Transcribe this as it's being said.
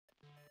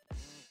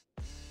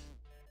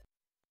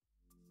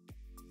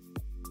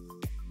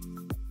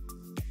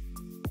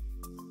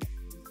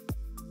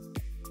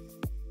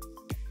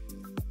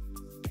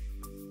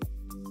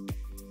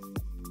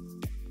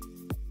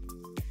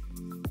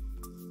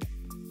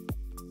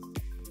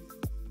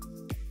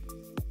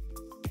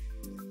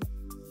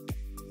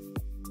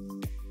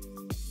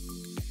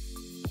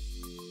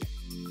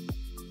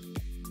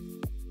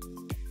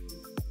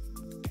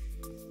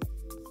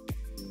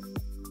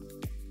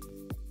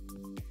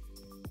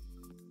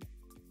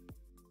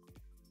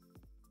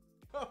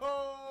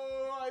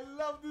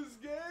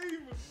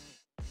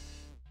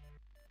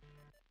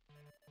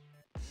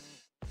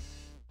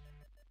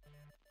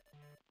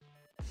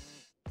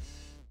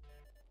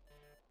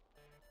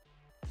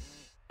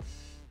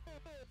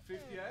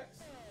50x.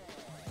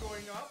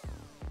 Going up.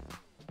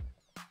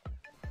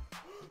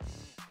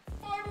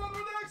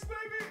 500x,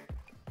 baby!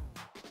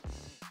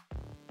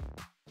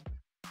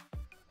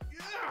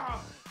 Yeah!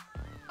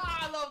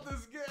 I love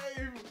this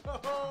game!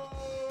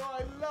 Oh,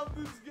 I love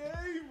this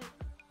game!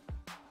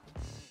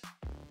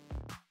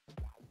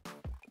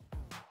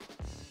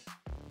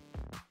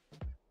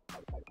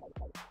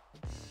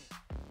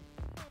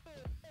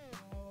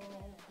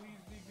 Oh,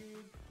 please be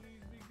good,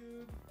 please be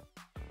good.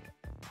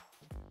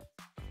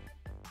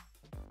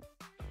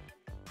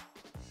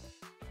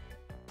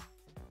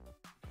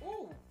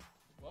 Oh,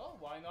 well,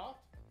 why not?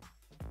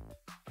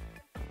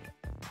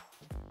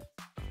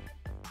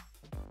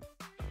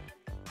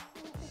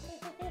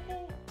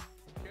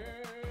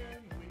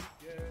 Can we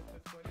get the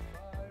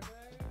 25?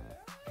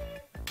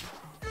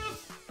 Yes!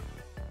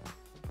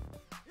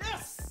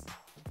 Yes!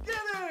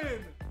 Get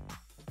in!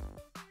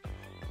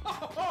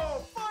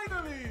 Oh,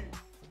 finally!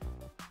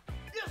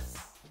 Yes!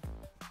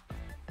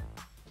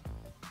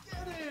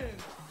 Get in!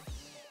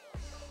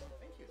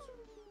 Thank you, sir.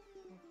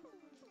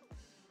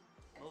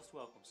 Most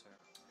welcome, sir.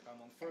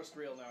 Come on, first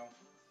reel now.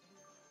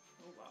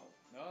 Oh wow.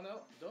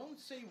 No, don't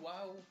say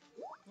wow.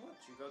 What?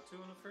 You got 2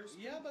 on the first?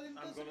 Yeah, but it I'm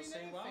doesn't gonna mean say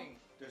anything. wow.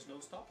 There's no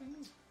stopping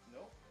me.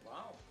 No.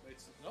 Wow.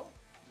 It's no.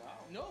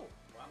 Wow. No.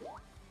 Wow.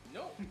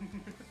 No.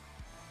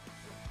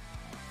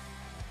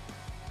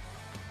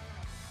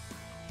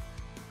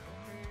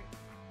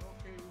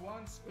 Okay,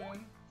 one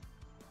spin.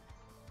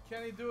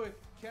 Can he do it?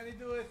 Can he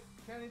do it?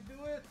 Can he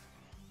do it?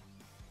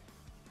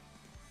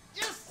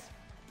 Yes!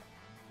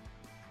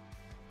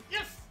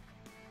 Yes!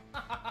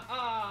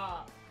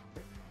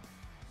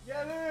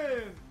 Get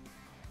in!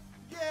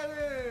 Get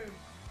in!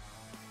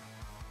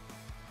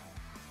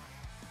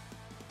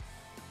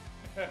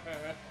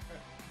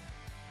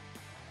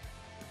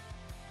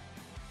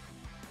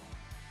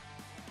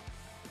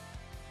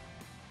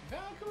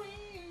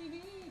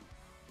 Valkyrie!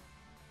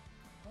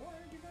 Why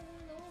are you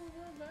going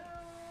over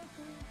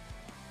Valkyrie?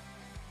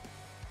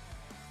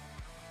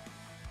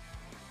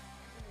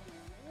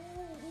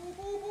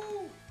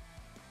 Ooh.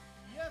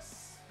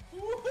 Yes! I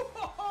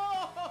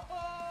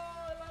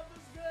love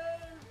this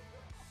game!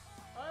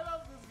 I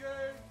love this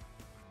game!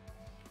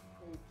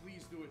 Oh,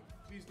 please do it.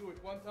 Please do it.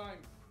 One time.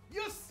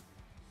 Yes!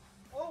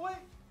 All the way!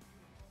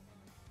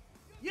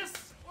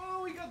 Yes!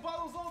 Oh, we got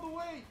bottles all the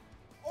way!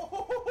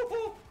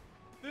 Oh!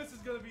 This is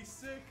gonna be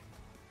sick!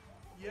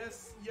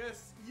 Yes,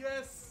 yes,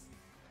 yes!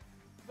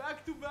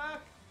 Back to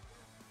back!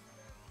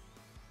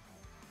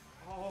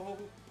 Oh!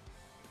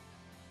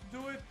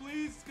 Do it,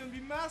 please! It's gonna be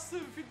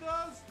massive if it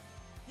does!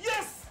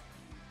 Yes!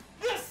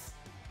 Yes!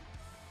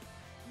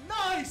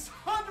 Nice!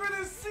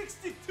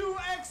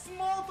 162x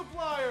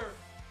multiplier!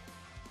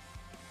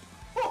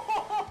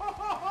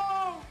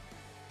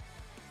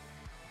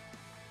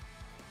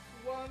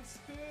 One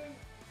spin.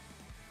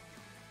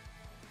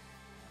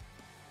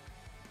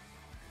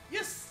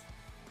 Yes!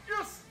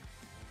 Yes!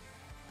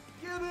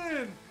 Get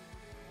in!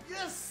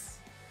 Yes!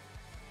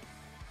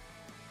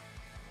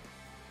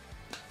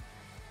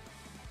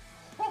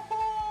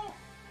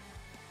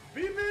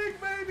 Be big,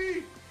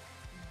 baby!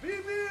 Be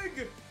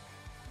big!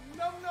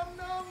 Num num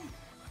num!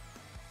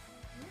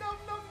 Num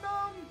num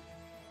num!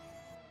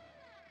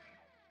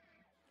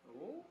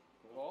 Oh!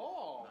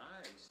 Oh!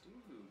 Nice,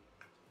 dude.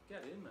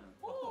 Get in, man.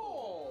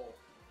 Oh!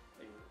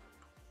 Hey.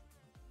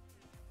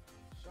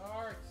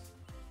 Sharks!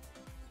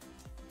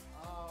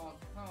 Oh,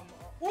 come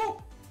on.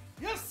 Oh!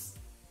 Yes!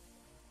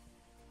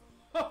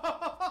 Now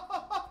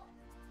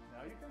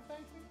you can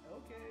thank me?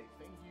 Okay,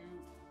 thank you.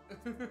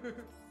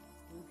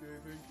 Okay,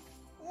 thank you.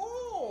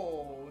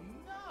 Oh,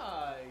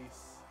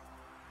 nice!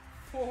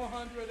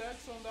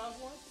 400x on that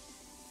one.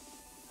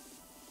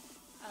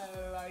 I'm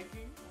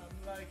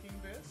liking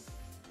this.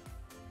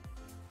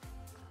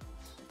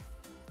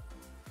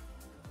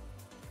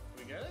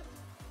 We get it?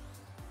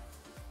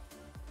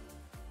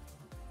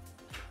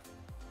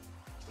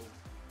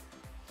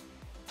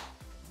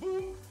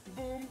 Boom,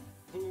 boom,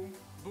 boom,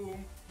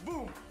 boom,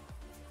 boom.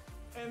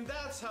 And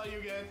that's how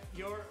you get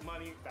your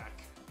money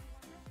back.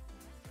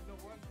 The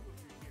one, two,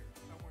 three here.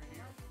 Somewhere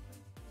here.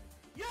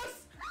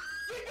 Yes!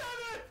 We got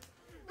it!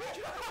 We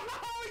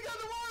got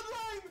the wide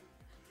line!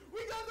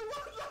 We got the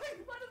wide line!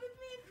 What does it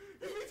mean?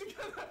 It means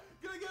you're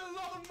gonna get a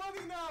lot of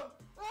money now!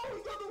 Oh,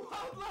 we got the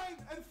wild line!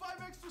 And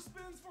 5 extra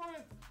spins for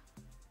it!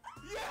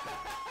 Yeah!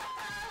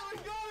 We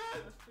got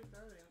it! Let's pick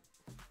that in.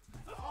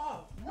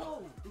 Oh,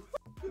 no!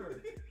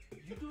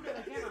 You do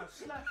that again, I'll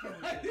slap you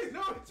with I this. didn't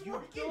know it's You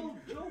working!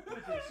 don't joke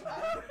with this, man.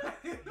 I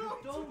didn't know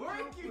You don't it's joke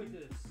working! with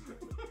this. It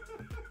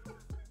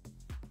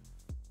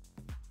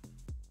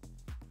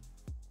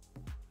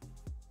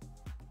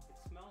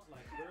smells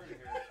like burn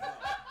here as well.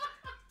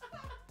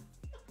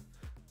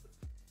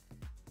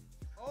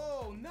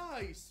 Oh,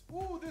 nice!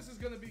 Ooh, this is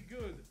gonna be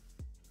good.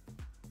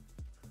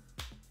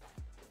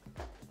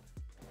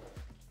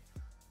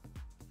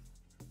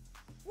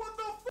 What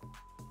the f?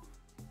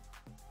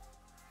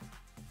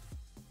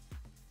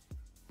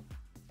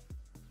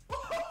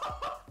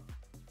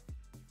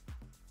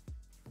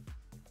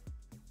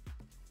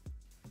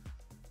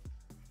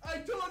 I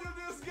told you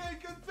this game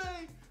can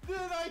pay!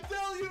 Didn't I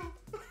tell you?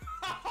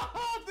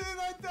 Didn't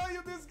I tell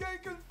you this game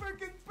can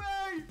freaking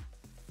pay?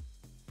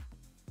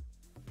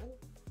 Oh.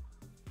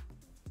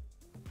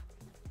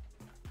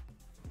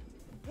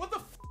 What the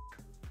f?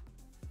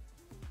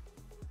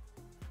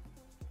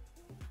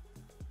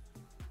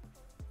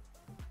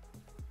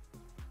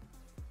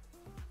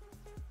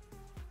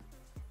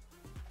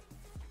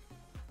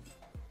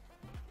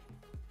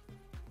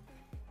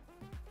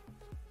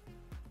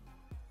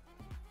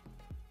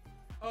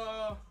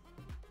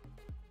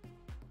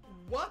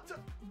 What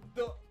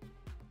the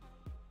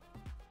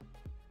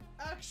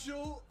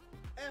actual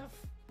F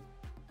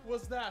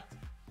was that?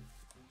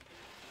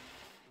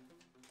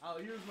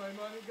 I'll use my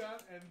money gun,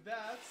 and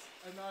that's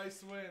a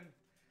nice win.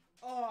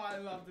 Oh, I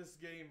love this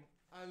game.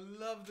 I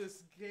love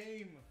this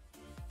game.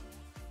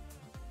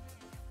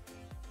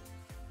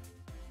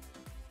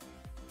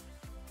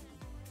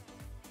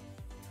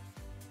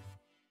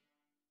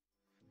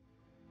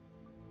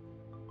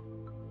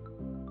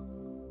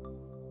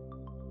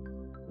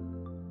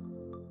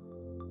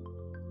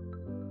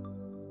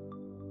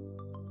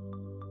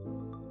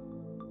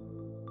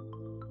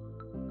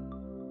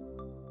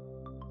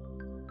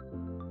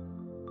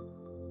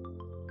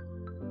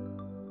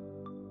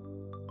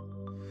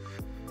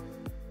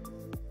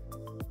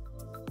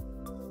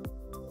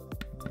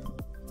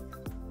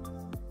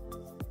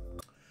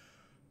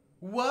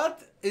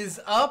 What is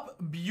up,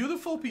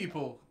 beautiful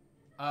people?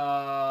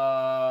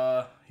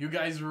 You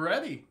guys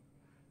ready?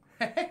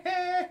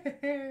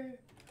 Gonna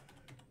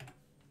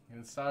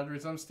start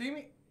with some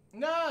steamy?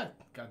 Nah,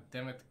 god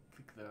damn it.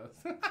 Click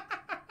those.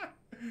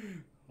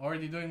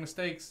 Already doing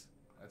mistakes.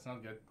 That's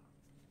not good.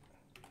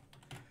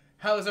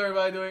 How's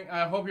everybody doing?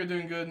 I hope you're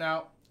doing good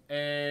now.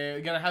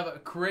 We're gonna have a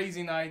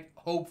crazy night,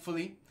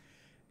 hopefully.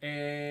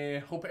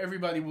 Hope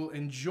everybody will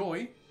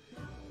enjoy.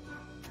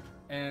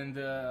 And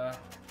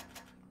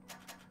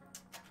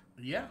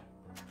yeah,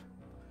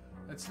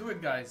 let's do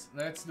it, guys.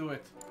 Let's do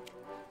it.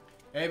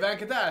 Hey,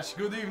 Venkatash,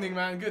 good evening,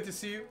 man. Good to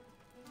see you.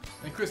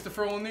 And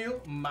Christopher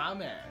O'Neill, my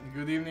man.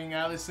 Good evening,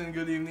 Allison.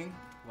 Good evening.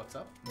 What's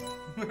up?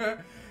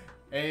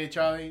 Hey,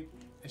 Charlie.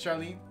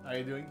 Charlene, how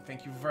you doing?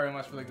 Thank you very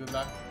much for the good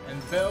luck.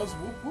 And bells,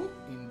 whoop whoop.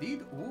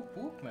 Indeed, whoop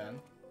whoop, man.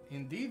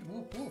 Indeed,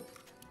 whoop whoop.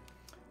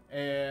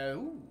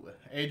 Ooh,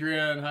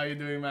 Adrian, how you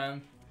doing,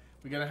 man?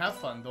 We're gonna have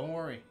fun. Don't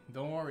worry.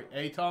 Don't worry.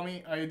 Hey,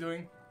 Tommy, how you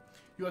doing?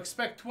 You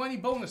expect 20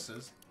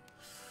 bonuses?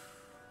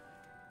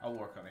 I'll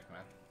work on it,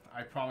 man.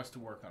 I promise to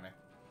work on it.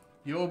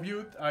 Yo,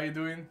 Butte, how you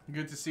doing?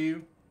 Good to see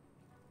you.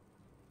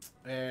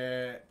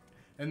 And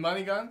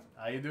Moneygun,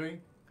 how you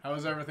doing?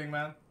 How's everything,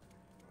 man?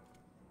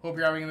 Hope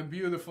you're having a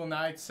beautiful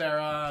night.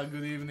 Sarah,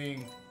 good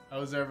evening.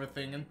 How's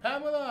everything? And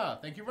Pamela,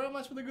 thank you very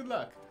much for the good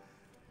luck.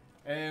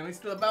 And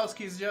Mr.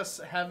 Labowsky is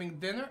just having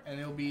dinner, and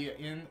he'll be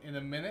in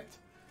a minute,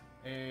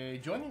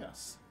 joining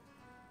us.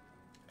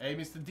 Hey,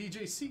 Mr.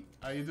 DJC,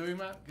 how you doing,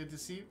 man? Good to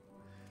see you.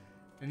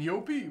 And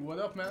Yopi, what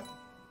up, man?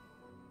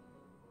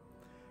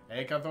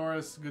 Hey,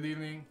 Kathoris, good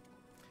evening.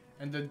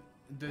 And the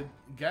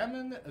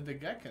Gammon, the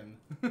Gekken.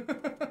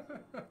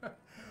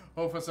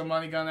 Hope for some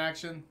money gun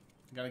action.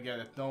 Gonna get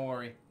it. Don't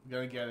worry.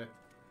 Gonna get it.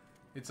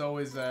 It's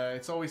always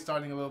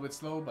starting a little bit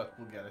slow, but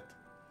we'll get it.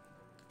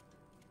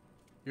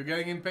 You're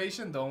getting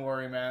impatient? Don't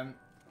worry, man.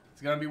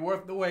 It's gonna be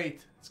worth the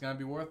wait. It's gonna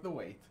be worth the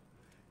wait.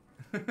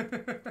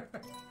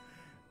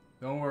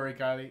 Don't worry,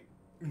 Kylie.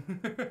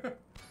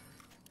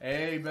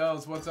 Hey,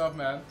 Bells, what's up,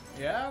 man?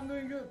 Yeah, I'm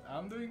doing good.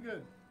 I'm doing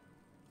good.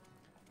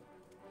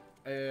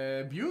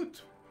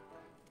 Butte.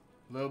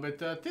 A little bit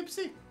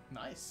tipsy.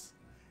 Nice.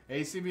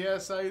 Hey,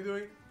 CBS, how you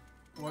doing?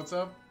 What's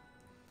up?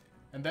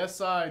 And that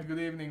side, good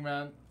evening,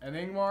 man. And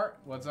Ingmar,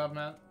 what's up,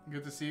 man?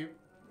 Good to see you.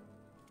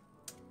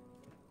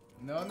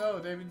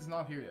 No, David's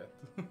not here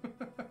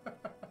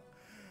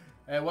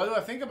yet. What do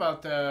I think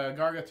about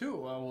Garga 2?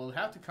 Well, we'll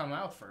have to come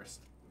out first.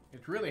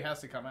 It really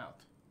has to come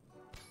out.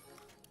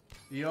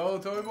 Yo,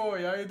 Toy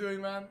Boy, how you doing,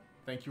 man?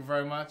 Thank you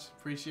very much.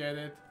 Appreciate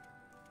it.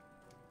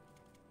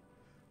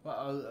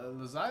 Well,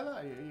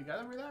 Lazila, you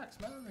gotta relax,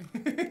 man.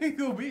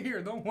 He'll be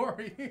here, don't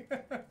worry.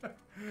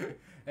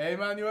 Hey,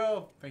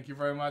 Manuel, thank you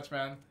very much,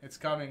 man. It's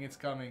coming, it's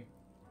coming.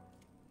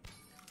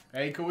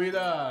 Hey,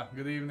 Kawida,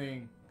 good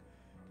evening.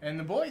 And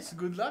the boys,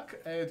 good luck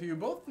to you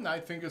both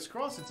tonight. Fingers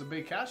crossed, it's a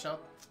big cash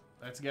out.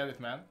 Let's get it,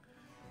 man.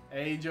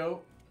 Hey,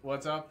 Joe,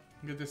 what's up?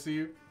 Good to see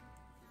you.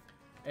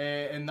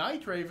 And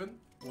Night Raven,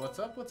 what's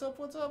up, what's up,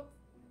 what's up?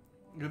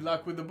 Good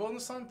luck with the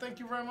bonus hunt. Thank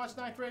you very much,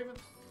 Night Raven.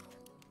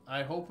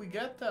 I hope we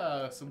get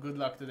some good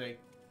luck today.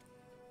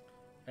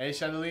 Hey,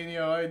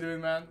 Shadolinio, how you doing,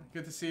 man?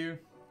 Good to see you.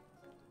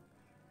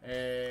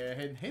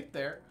 Hit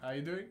there, how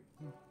you doing?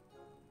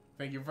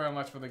 Thank you very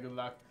much for the good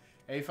luck.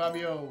 Hey,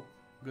 Fabio,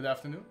 good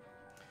afternoon.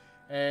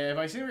 Have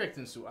I seen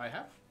Richtensu? I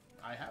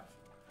have.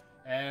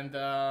 And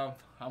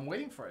I'm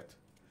waiting for it.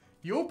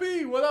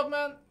 Yopi, what up,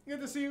 man?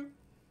 Good to see you.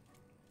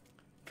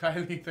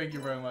 Kylie, thank you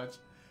very much.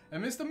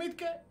 And Mr.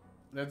 Mitke,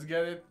 let's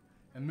get it.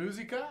 And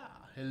Musica,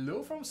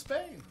 hello from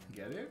Spain.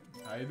 Get it?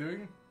 How you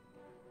doing?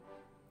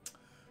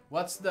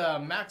 What's the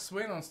max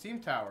win on Steam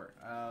Tower?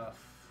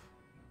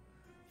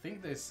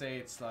 think they say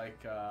it's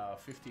like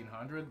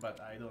 1500, but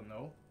I don't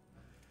know.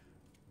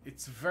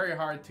 It's very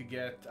hard to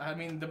get. I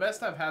mean, the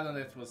best I've had on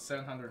it was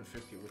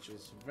 750, which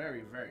is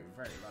very, very,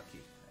 very lucky.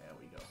 There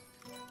we go.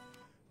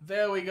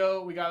 There we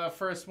go. We got our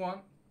first one.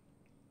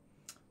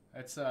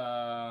 Let's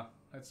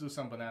do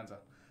some bonanza.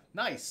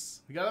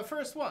 Nice. We got our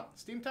first one.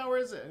 Steam Tower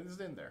is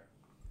in there.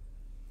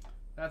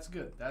 That's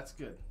good. That's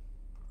good.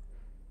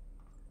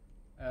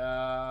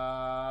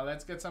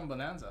 Let's get some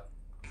bonanza.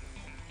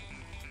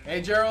 Hey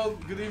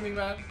Gerald, good evening,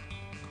 man.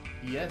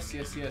 Yes,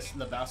 yes, yes.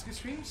 Labowsky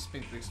stream,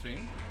 Spin Click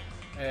stream.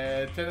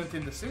 Tenant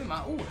in the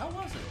cinema. Ooh, how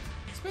was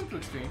it? Spin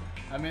Click stream.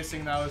 I'm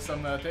missing now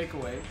some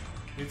takeaway.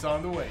 It's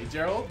on the way.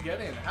 Gerald, get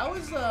in. How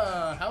is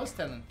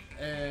Tenant?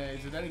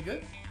 Is it any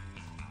good?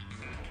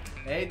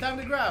 Hey, Time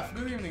to Graph.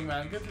 Good evening,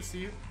 man. Good to see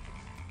you.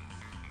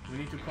 We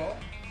need to call.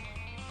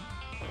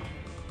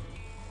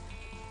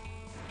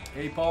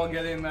 Hey, Paul,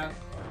 get in, man.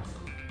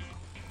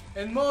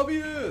 And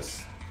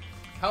Mobius.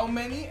 How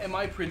many am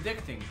I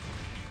predicting?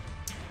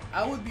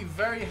 I would be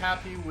very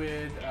happy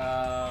with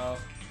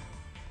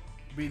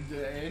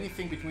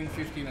anything between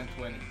 15 and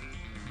 20.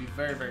 Be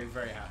very, very,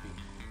 very happy.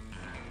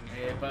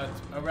 But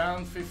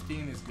around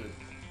 15 is good.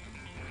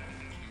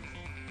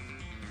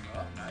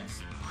 Oh,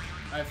 nice.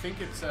 I think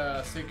it's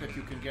sick that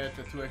you can get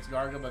a 2x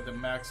Garga, but the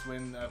max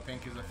win I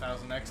think is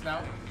 1000x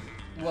now.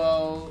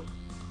 Well,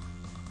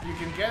 you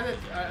can get it.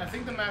 I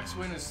think the max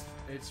win is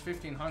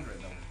 1500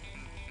 though.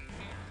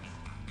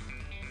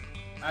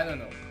 I don't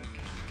know.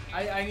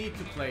 I need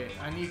to play it.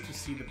 I need to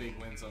see the big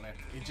wins on it.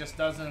 It just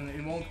doesn't.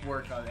 It won't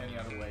work out any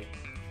other way.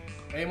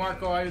 Hey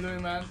Marco, how you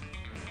doing, man?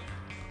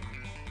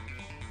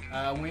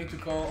 We need to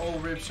call all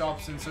rib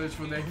shops and search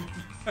for David.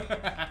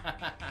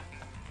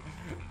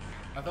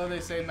 I thought they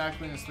say max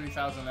win is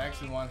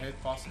 3000x in one hit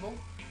possible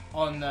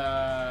on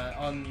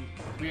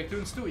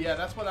Reactoons 2. Yeah,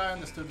 that's what I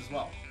understood as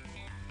well.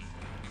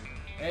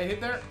 Hey,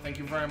 hit there. Thank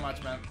you very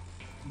much, man.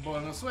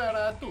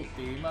 Buonasera a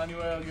tutti.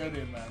 Manuel, get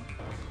in, man.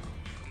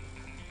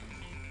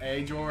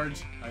 Hey,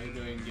 George. How you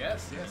doing?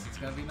 Yes, yes, it's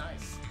gonna be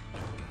nice.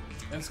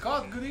 And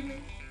Scott, good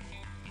evening.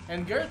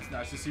 And Gert,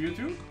 nice to see you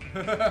too.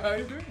 How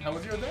you doing? How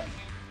was your day?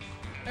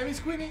 Hey, Miss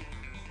Queenie.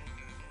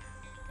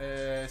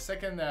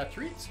 Second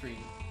treat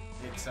stream.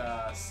 It's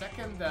a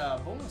second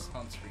bonus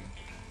hunt stream.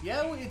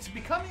 Yeah, it's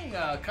becoming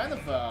kind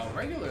of a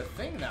regular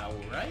thing now,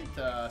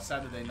 right?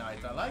 Saturday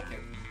night. I like it.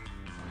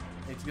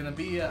 It's gonna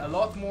be a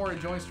lot more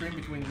joint stream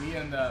between me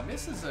and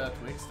Mrs.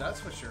 Twix,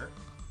 that's for sure.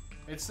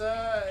 It's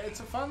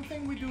a fun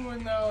thing we do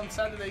on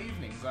Saturday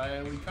evenings.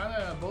 We kind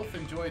of both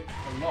enjoy it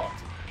a lot.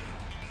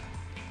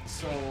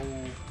 So,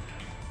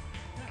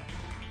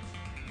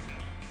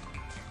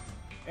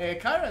 yeah.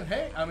 Kyron,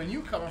 hey, I'm a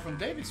newcomer from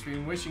David's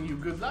stream. Wishing you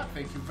good luck.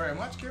 Thank you very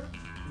much, Kieran.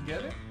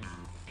 Get it?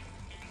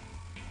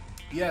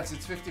 Yes,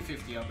 it's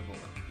 50-50 on the board.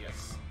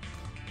 Yes.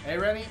 Hey,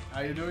 Rennie,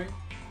 how you doing?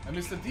 And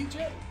Mr.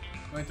 DJ,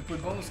 going to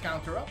put bonus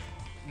counter up.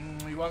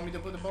 You want me to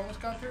put a bonus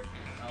counter?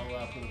 I'll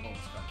put a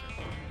bonus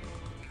counter.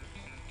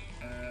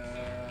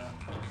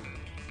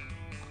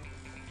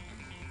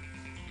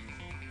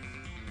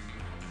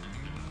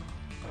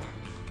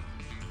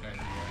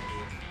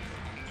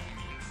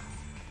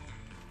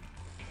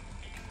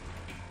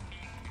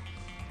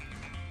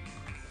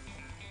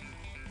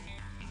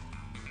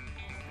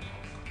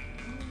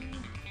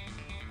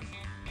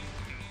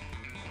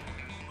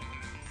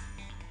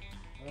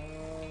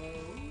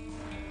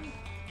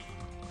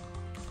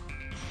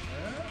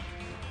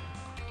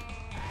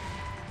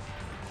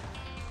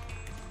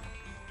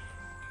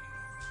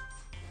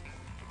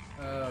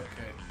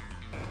 Okay,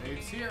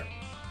 it's here.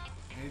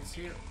 It's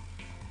here.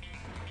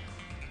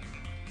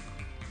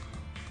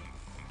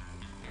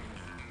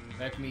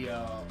 Let me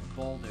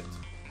bold it.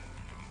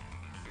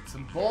 Get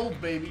some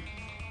bold, baby.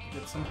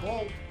 Get some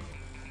bold.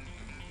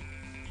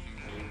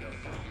 There you go.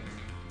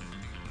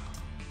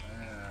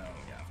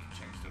 We have to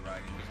change the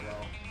writing as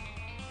well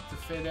to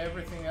fit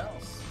everything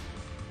else.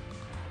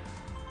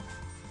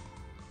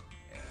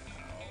 Yeah.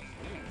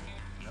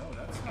 No,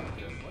 that's not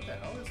good. What the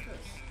hell is this?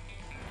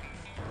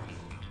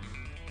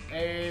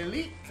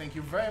 Elite, thank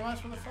you very much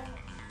for the follow.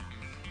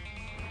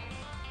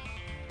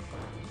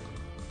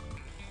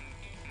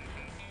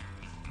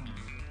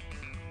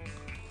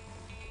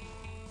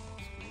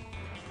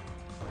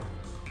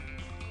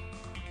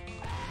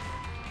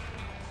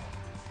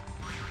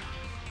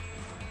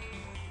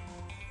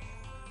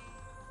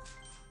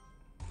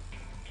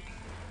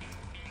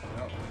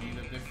 No, we need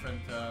a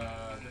different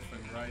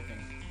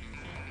writing.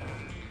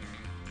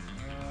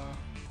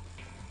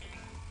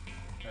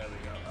 There we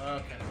go.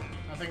 Okay.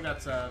 I think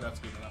that's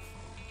good enough.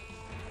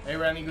 Hey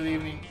Randy, good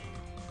evening.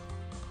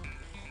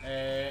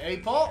 Hey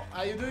Paul,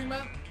 how you doing,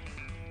 man?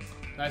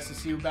 Nice to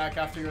see you back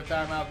after your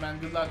time out, man.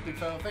 Good luck, big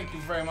fella. Thank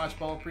you very much,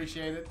 Paul.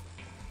 Appreciate it.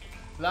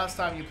 Last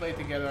time you played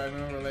together, I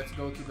remember let's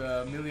go to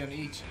the million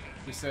each.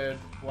 We said,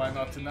 why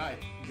not tonight?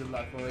 Good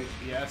luck, boy.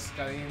 Yes,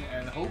 Karin,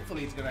 and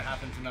hopefully it's gonna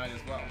happen tonight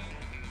as well.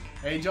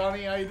 Hey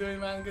Johnny, how you doing,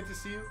 man? Good to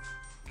see you.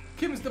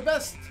 Kim is the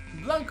best.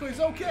 Blanco is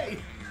okay.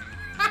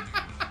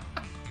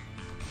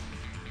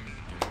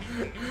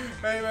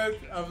 Hey man,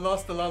 I've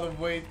lost a lot of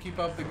weight. Keep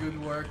up the good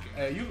work.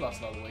 You've lost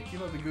a lot of weight.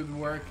 Keep up the good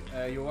work.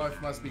 Your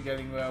wife must be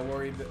getting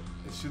worried. It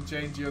should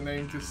change your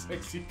name to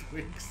Sexy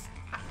Twix.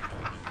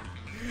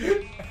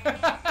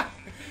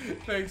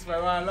 Thanks,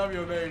 man. I love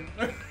your name.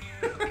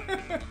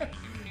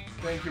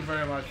 Thank you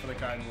very much for the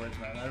kind words,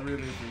 man. I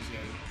really appreciate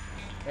it.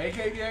 Hey,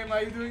 KDM, how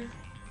you doing?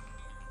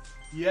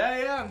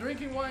 Yeah, I'm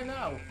drinking wine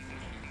now.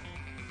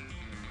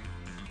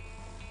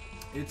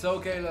 It's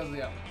okay,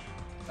 Leslie.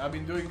 I've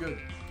been doing good.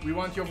 We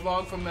want your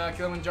vlog from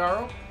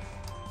Kilimanjaro.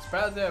 It's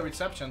bad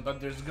reception, but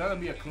there's gonna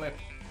be a clip.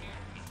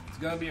 It's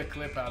gonna be a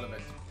clip out of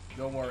it.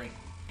 Don't worry.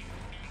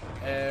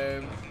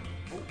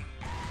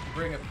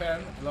 Bring a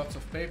pen, lots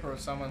of paper,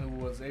 someone who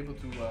was able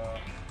to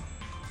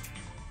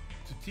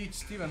teach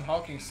Stephen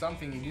Hawking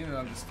something he didn't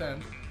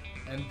understand,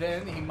 and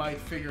then he might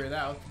figure it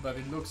out, but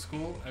it looks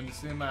cool, and the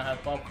cinema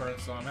had popcorn,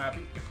 so I'm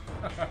happy.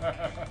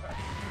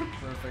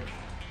 Perfect.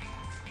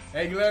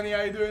 Hey Glenny,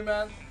 how you doing,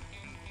 man?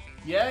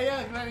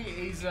 Yeah, Glenny,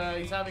 he's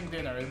having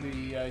dinner. He'll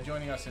be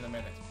joining us in a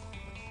minute.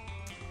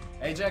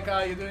 Hey Jack,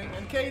 how you doing?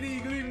 And Katie,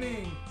 good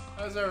evening.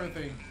 How's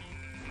everything?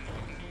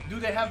 Do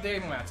they have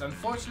gaming mats?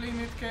 Unfortunately,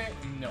 Nitke,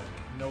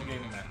 no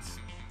gaming mats.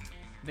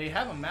 They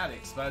have a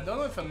Maddox, but I don't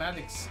know if a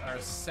Maddox are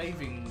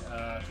saving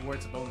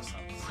towards a bonus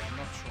hunt, so I'm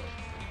not sure.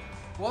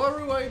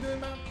 Wallaru, how you doing,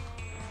 man?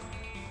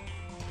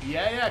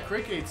 Yeah,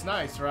 Cricket's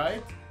nice,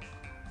 right?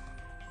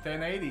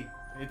 1080.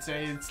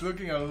 It's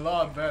looking a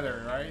lot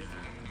better, right?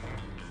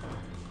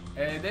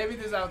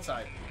 David is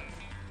outside.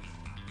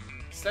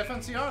 Stefan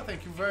CR,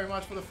 thank you very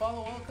much for the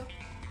follow. Welcome.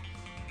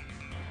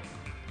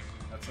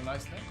 That's a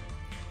nice name.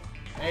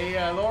 Hey,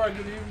 Laura,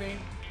 good evening.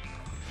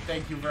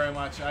 Thank you very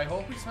much. I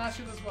hope we smash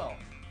it as well.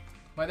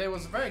 My day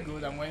was very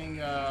good. I'm waiting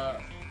you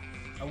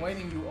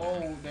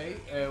all day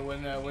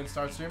when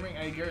start streaming.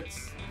 Hey,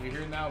 Gertz, we're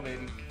here now,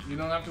 baby. You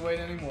don't have to wait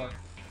anymore.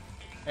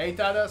 Hey,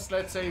 Tadas,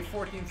 let's say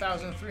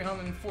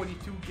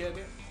 14,342 get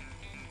it.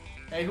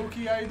 Hey,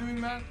 Hookie, how you doing,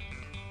 man?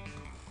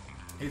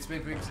 It's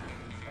Big Pigs.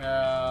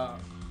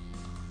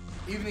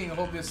 Evening, I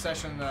hope this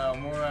session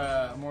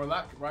more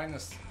luck.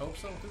 Rhinus, hope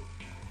so too.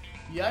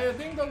 Yeah,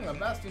 Ding Dong, a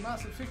nasty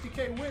massive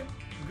 50k win.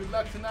 Good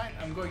luck tonight.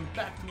 I'm going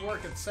back to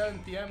work at 7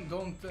 PM.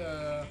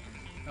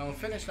 I'll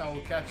finish now.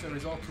 We'll catch the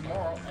result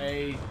tomorrow.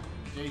 Hey,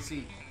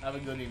 JC, have a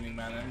good evening,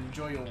 man, and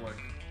enjoy your work.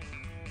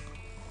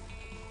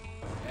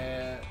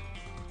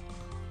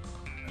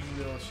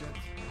 Little shit.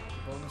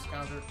 The bonus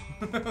counter.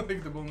 I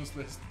think the bonus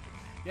list.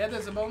 Yeah,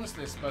 there's a bonus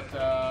list, but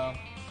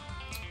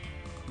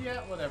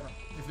yeah, whatever.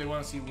 If they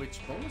want to see which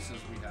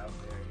bonuses we have,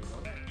 there you go.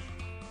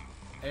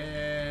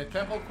 There.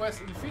 Temple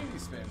Quest Infinity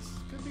Spins.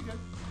 Could be good.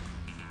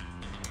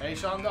 Hey,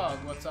 Sean Dog,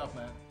 what's up,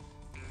 man?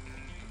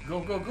 Go,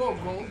 gold.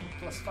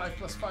 +5,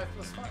 +5,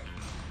 +5.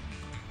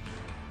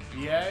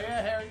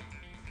 Yeah, Harry.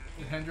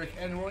 Hendrik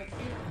Enroy in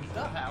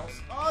the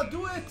house. Oh,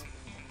 do it!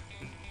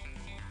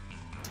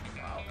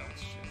 Wow, that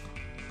was shit.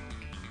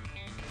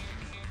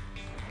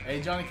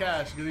 Hey, Johnny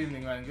Cash, good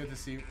evening, man. Good to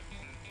see you.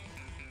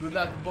 Good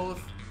luck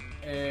both.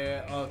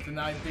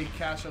 Tonight, big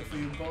cash up for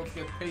you both.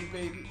 Get paid,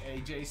 baby.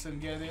 Hey, Jason,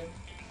 get in.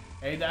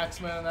 Hey,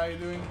 Dax, man, how you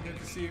doing? Good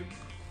to see you.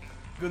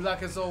 Good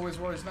luck as always,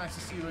 Roy. It's nice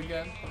to see you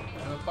again.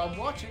 In the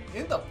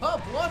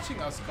pub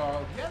watching us,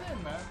 Carl. Get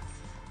in, man.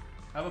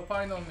 Have a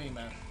pint on me,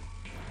 man.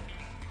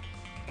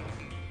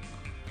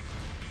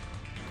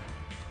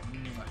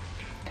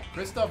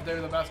 Christoph there,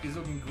 Labowsky is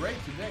looking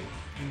great today.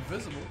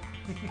 Invisible.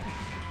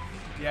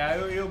 Yeah,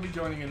 he'll be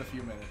joining in a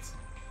few minutes.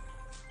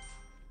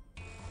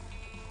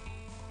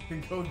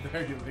 Go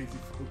there, you lazy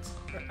folks.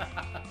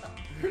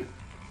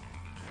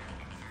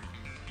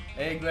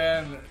 Hey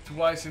Glenn,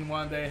 twice in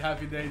one day,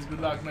 happy days, good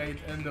luck mate,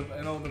 and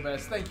all the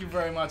best. Thank you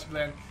very much,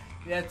 Glenn.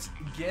 Let's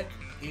get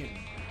in.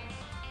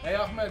 Hey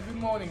Ahmed, good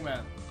morning, man.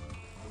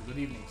 Or good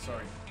evening,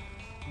 sorry.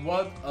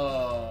 What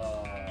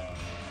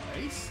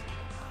ace?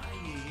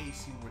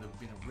 Ace would have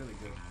been really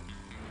good.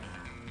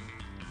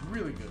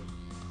 Really good.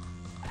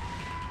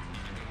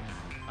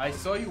 I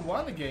saw you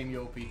won a game,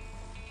 Yopi.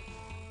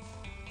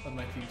 But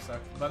my team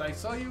sucked. But I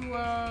saw you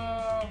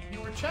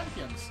you were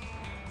champions.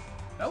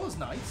 That was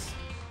nice.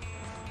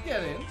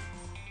 Get in.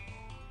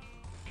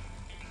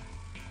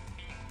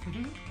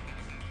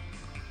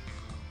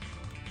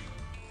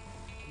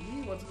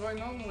 What's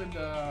going on with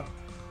Bonanza?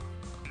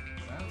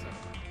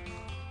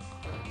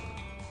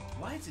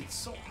 Why is it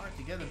so hard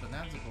to get a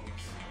Bonanza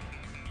bonus?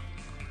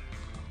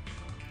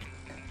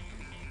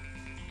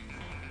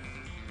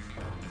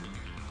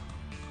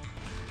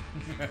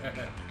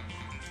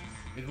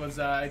 It was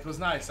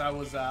nice.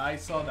 I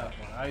saw that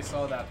one. I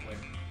saw that one.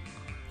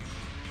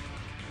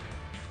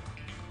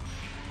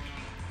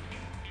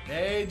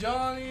 Hey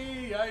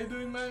Johnny, how you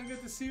doing, man?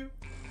 Good to see you.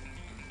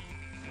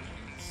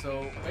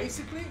 So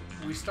basically,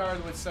 we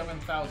started with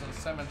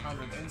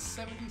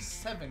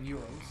 7,777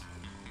 euros.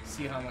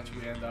 See how much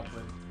we end up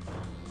with.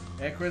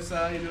 Hey Chris,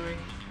 how you doing?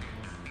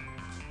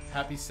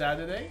 Happy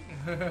Saturday,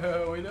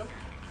 Widow.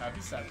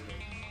 Happy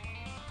Saturday.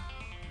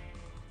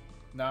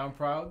 Now I'm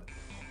proud.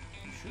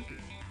 You should be.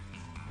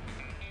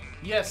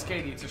 Yes,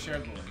 Katie, it's a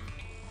shared bullet.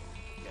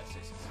 Yes.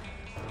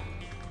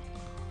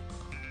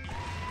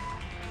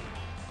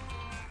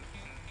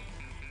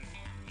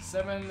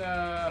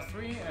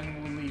 7-3 and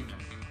we'll leave.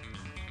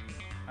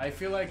 I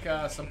feel like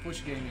some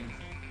push gaming.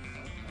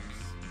 Oh, nice.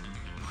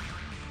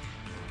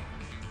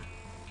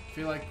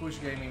 Feel like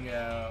push gaming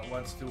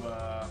wants to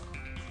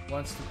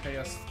pay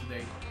us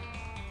today.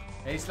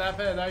 Hey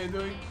Slaphead, how you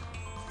doing?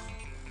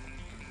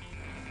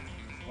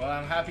 Well,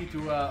 I'm happy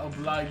to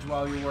oblige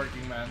while you're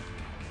working, man.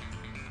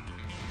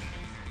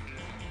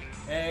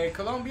 Hey,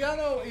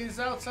 Colombiano is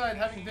outside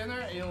having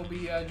dinner. He'll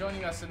be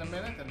joining us in a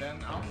minute, and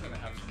then I'm gonna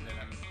have some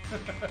dinner.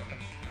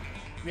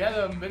 We had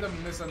a bit of a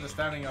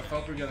misunderstanding. I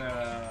thought we're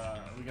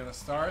gonna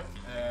start,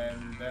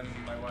 and then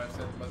my wife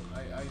said, "But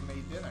I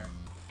made dinner."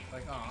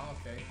 Like, oh,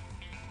 okay.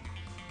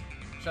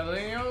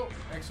 Shadowino,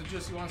 Extra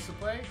Juicy wants to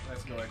play.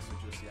 Let's go Extra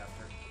Juicy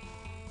after.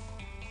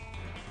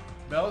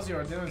 Bells,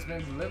 your dinner's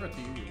been delivered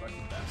to you, you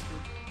lucky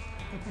bastard.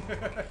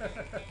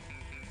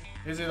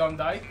 Is it on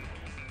Dyke?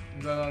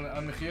 Is that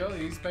on Michiel?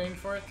 He's paying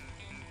for it?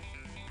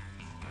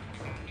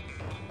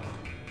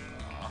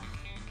 Oh,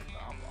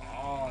 come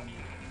on.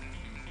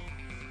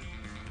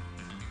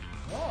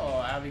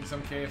 Oh, having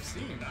some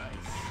KFC,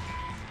 nice.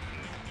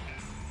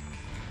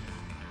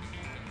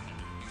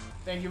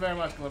 Thank you very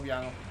much,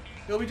 Colombiano.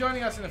 He'll be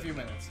joining us in a few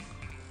minutes.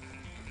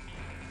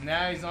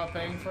 Nah, he's not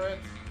paying for it.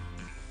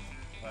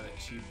 What a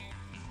cheap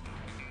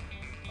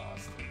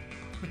bastard.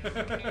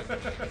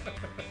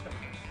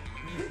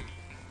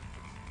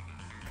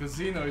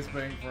 Casino is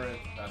paying for it.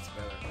 That's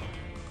better.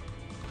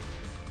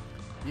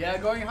 Yeah,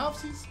 going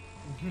halfsies.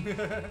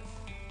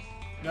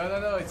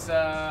 No. It's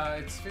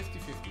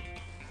 50-50.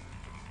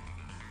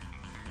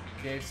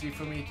 KFC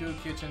for me too.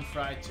 Kitchen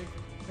fried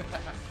chicken.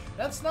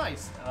 That's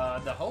nice.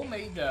 The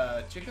homemade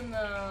chicken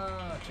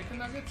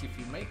nuggets. If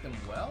you make them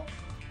well,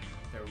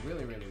 they're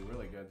really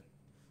good.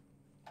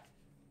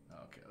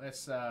 Okay,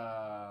 let's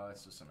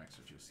do some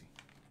extra juicy.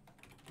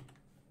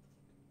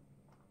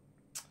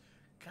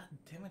 God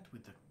damn it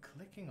with the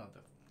clicking of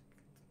the...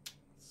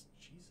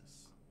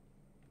 Jesus.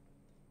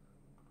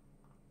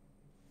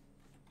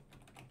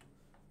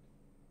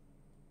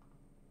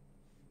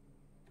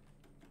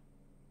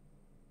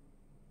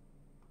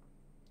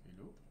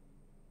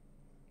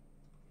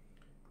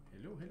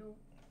 Hello.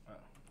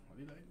 What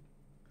did I do?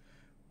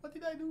 What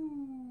did I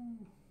do?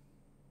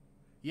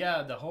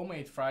 Yeah, the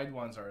homemade fried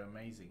ones are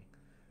amazing.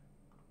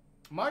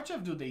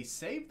 Marchev, do they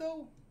save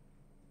though?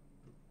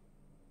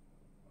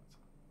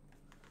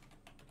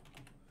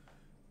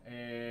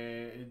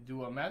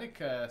 Do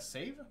Amatic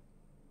save?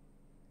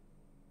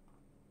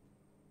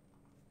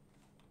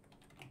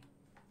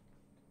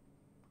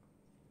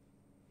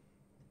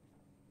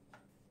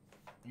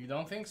 You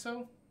don't think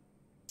so?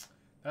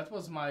 That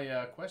was my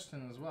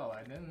question as well.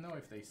 I didn't know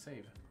if they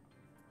save.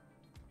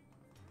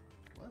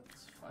 What?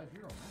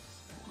 €5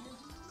 max?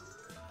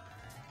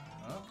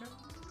 Okay.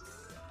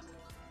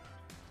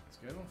 Let's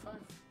get on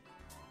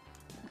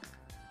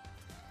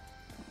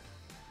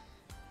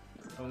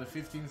 5. From the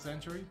 15th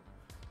century?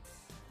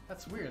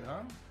 That's weird,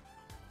 huh?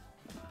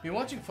 Been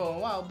watching for a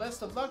while.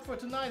 Best of luck for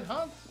tonight,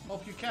 Hunt.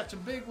 Hope you catch a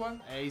big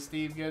one. Hey,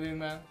 Steve, get in,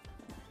 man.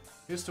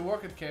 Used to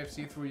work at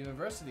KFC through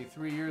university.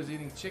 3 years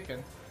eating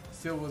chicken.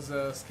 Still was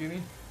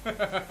skinny.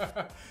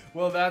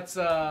 Well, that's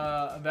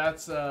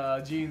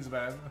genes,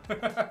 man.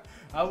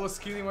 I was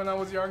skinny when I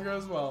was younger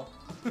as well.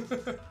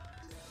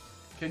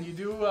 Can you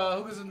do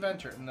Hookah's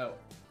Adventure? No.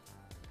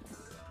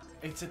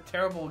 It's a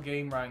terrible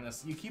game,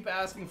 Rhinus. You keep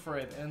asking for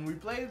it, and we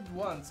played it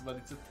once, but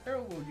it's a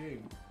terrible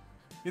game.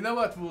 You know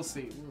what? We'll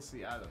see. We'll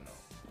see. I don't know.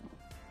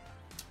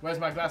 Where's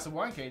my glass of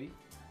wine, Katie?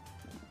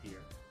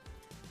 Here.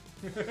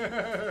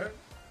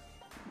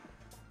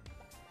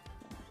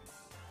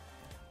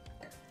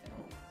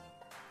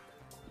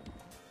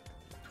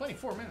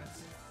 24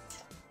 minutes.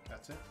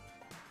 That's it.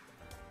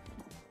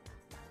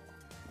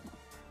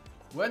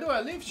 Where do I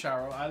live,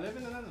 Sharo? I live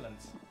in the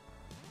Netherlands.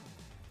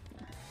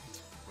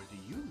 Where do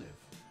you live?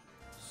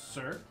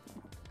 Sir?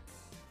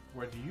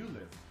 Where do you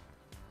live?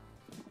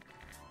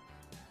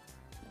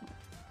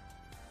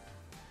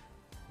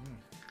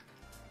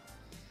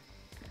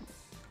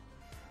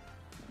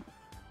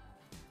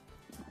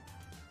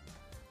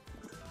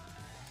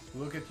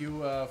 Look at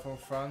you from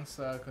France,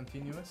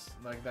 continuous,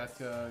 like that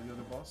you're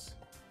the boss.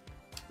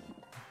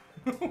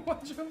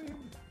 What you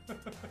mean?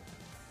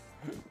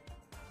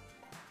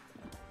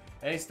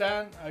 Hey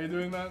Stan, how you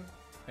doing, man?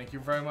 Thank you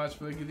very much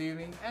for the good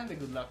evening and the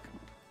good luck.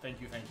 Thank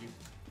you.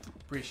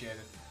 Appreciate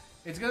it.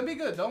 It's gonna be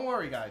good, don't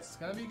worry guys. It's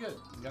gonna be good.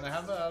 You're gonna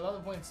have a lot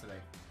of points today.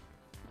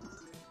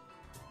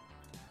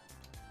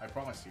 I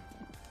promise you.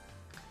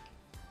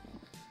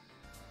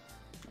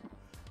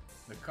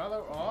 The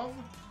color of...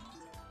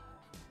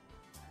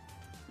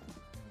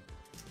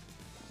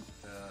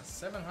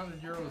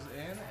 700 euros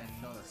in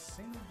and not a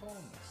single bonus.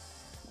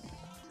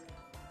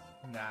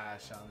 Nah,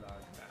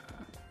 Shandog,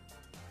 nah.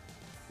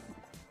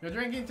 You're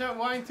drinking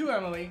wine too,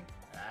 Emily.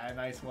 Ah,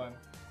 nice one.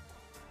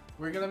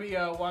 We're gonna be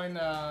wine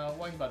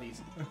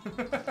buddies.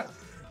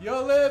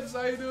 Yo, Libs,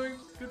 how you doing?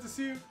 Good to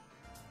see you.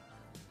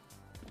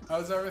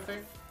 How's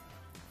everything?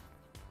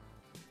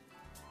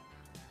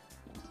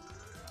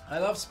 I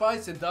love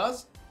spice. It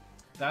does.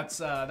 That's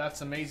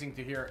amazing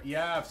to hear.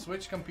 Yeah, I've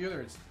switched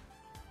computers.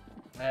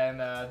 And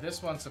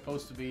this one's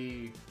supposed to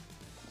be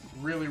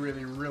really,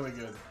 really, really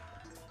good.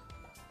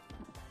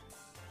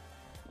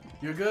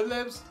 You good,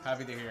 Libs?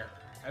 Happy to hear.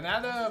 And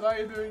Adam, how are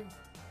you doing?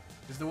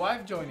 Is the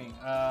wife joining?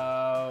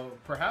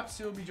 Perhaps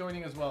she'll be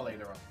joining as well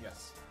later on.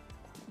 Yes.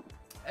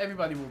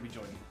 Everybody will be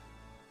joining.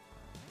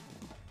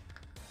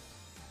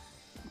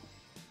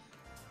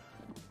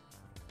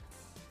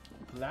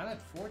 Planet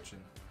Fortune.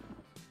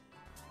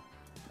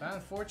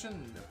 Planet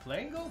Fortune.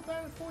 Playing Go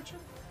Planet Fortune?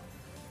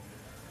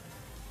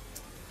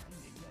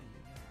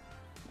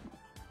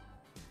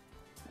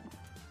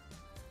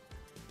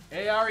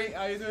 Hey Ari,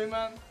 how you doing,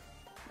 man?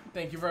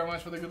 Thank you very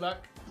much for the good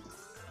luck.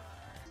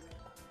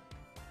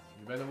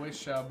 You better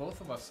wish both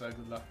of us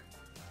good luck.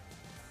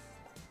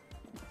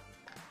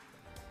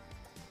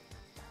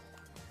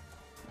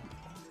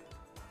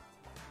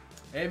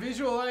 Hey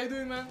Visual, how you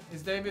doing, man?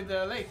 Is David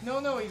late?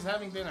 No, he's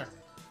having dinner.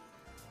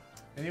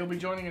 And he'll be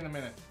joining in a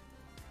minute.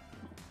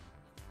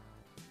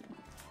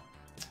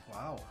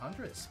 Wow,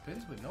 100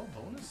 spins with no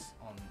bonus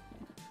on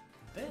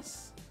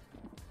this?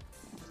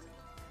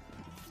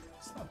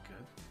 It's not good.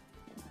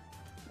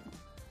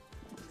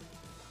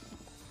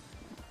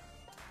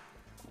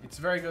 It's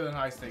very good in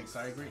high stakes,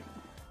 I agree.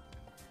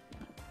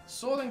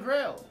 Sword and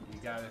Grail. You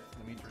got it,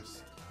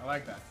 Demetrius. I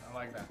like that, I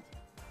like that.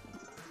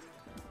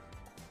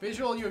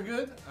 Visual, you're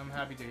good? I'm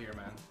happy to hear,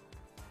 man.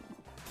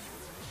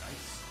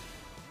 Nice.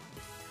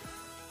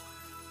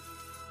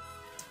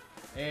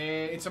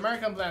 It's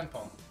American Blend,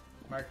 Paul.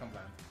 American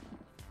Blend.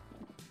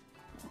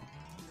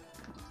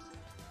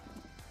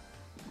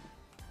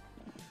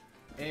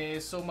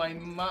 So my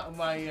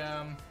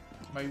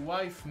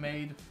wife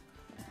made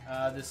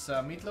this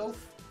meatloaf.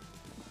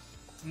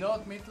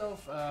 Not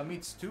meatloaf,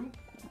 meat stew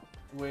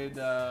with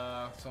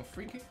some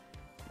freaky.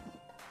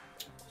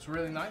 It's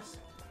really nice.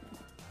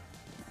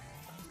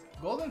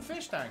 Golden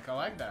fish tank, I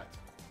like that.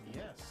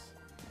 Yes.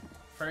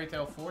 Fairy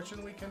Tale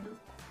Fortune we can do.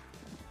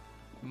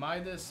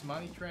 Midas,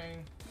 Money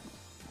Train.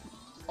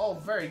 Oh,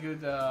 very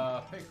good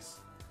picks.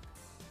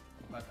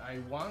 But I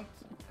want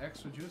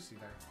extra juicy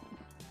there.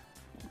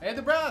 Hey,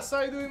 the brass,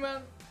 how you doing,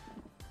 man?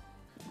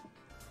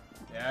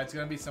 Yeah, it's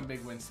gonna be some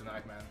big wins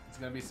tonight, man. It's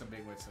gonna be some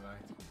big wins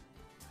tonight.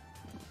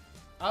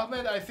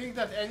 Ahmed, I think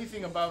that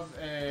anything above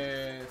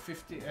 10,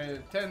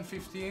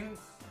 15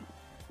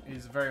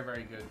 is very,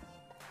 very good.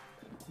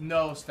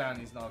 No, Stan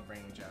is not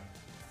bringing Gem.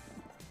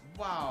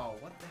 Wow,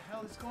 what the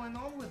hell is going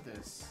on with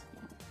this?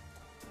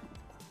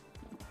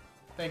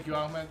 Thank you,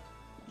 Ahmed.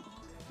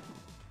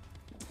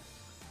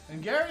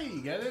 And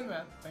Gary, get in,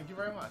 man. Thank you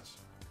very much.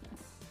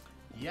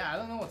 Yeah, I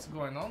don't know what's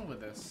going on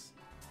with this.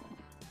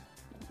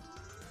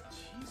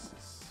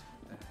 Jesus,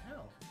 what the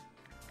hell?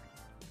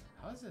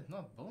 How is it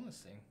not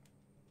bonusing?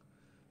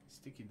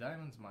 Sticky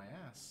diamonds, my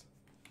ass.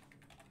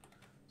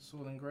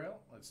 Sword and Grail,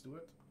 let's do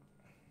it.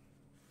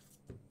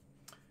 I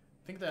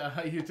think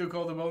that you took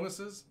all the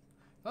bonuses.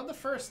 Not the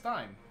first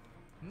time.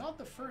 Not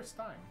the first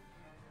time.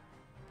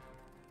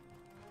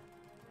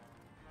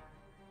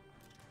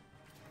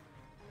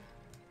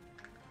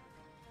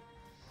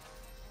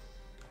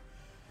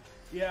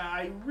 Yeah,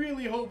 I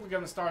really hope we're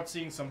gonna start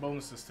seeing some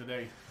bonuses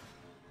today.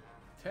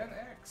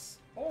 10x.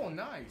 Oh,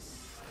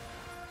 nice.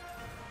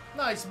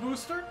 Nice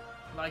booster.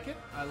 Like it.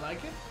 I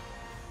like it.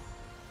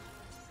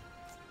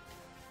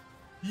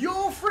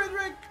 Yo,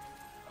 Frederick!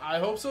 I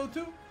hope so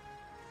too.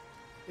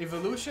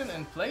 Evolution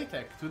and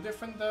Playtech, two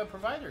different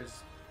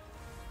providers.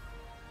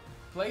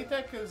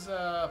 Playtech is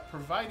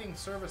providing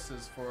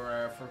services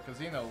for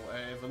Casino.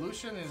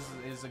 Evolution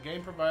is a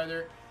game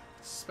provider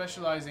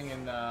specializing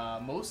in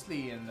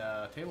mostly in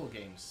table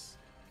games.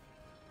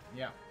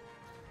 Yeah.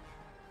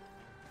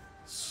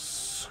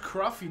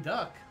 Scruffy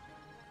Duck.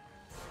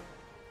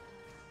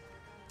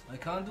 I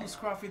can't do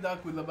Scruffy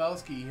Duck with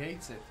Labowsky. He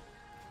hates it.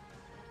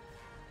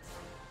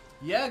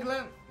 Yeah,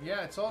 Glenn.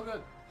 Yeah, it's all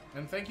good.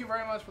 And thank you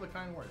very much for the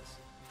kind words.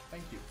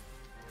 Thank you.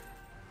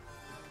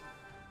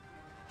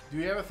 Do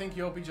you ever think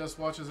Yopi just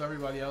watches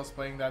everybody else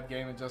playing that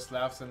game and just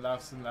laughs and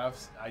laughs and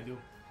laughs? I do.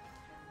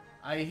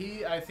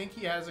 I think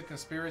he has a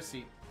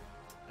conspiracy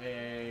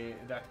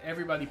that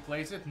everybody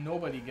plays it,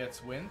 nobody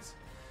gets wins.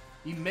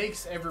 He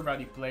makes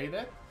everybody play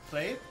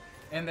it,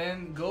 and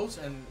then goes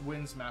and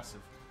wins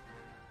massive.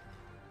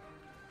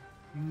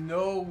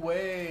 No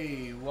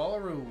way,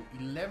 Wallaroo,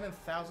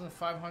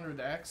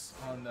 11,500x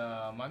on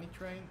the Money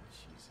Train.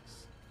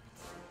 Jesus.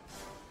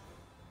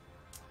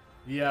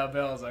 Yeah,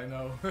 Bells, I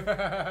know.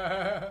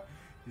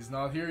 He's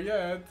not here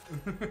yet.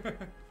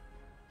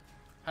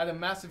 Had a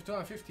massive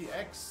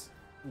 250x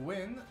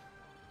win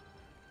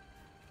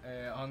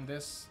on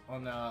this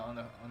on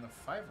a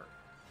Fiverr.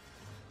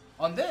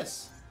 On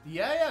this,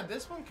 yeah,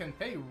 this one can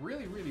pay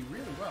really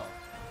well.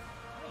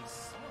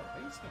 Nice. Oh,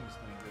 base game is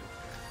doing good.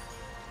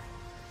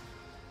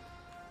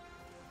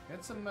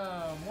 Get some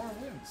more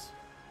wins.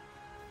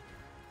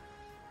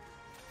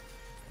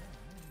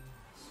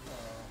 So,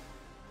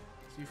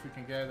 see if we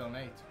can get it on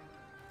 8.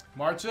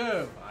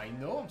 Marchev! I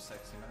know I'm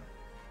sexy, man.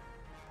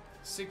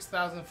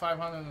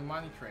 6,500 on the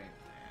Money Train.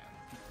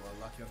 Damn, people are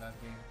lucky on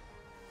that game.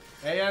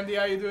 Hey Andy,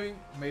 how you doing?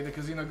 May the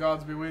casino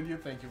gods be with you.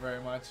 Thank you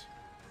very much.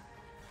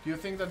 Do you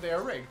think that they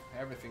are rigged?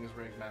 Everything is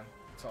rigged, man.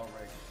 It's all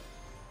rigged.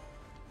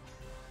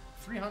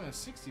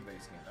 360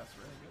 base game, that's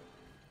really good.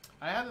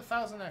 I had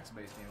 1000x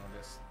base game on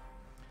this.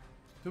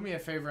 Do me a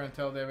favor and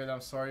tell David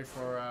I'm sorry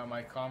for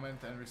my comment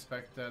and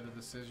respect the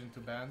decision to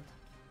ban.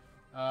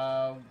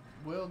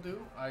 Will do.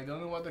 I don't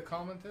know what the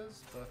comment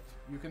is, but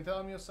you can tell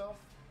him yourself.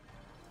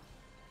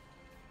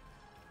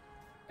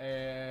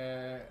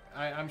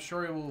 I'm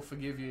sure he will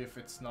forgive you if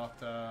it's not,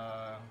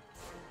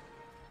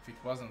 if it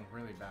wasn't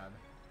really bad.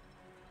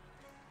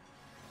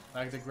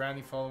 Like the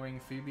granny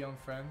following Phoebe on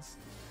Friends.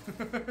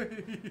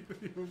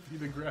 You'll be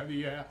the granny,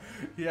 yeah.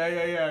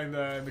 Yeah, in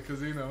the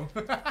casino.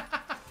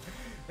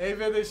 Hey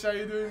Vidish, how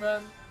you doing,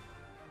 man?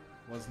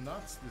 Was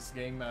nuts. This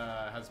game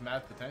has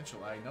mad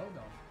potential. I know,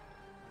 though.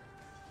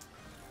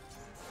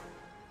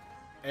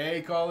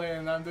 Hey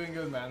Colin, I'm doing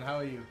good, man. How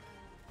are you?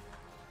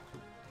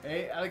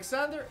 Hey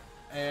Alexander,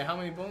 how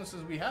many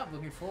bonuses we have?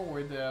 Looking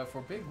forward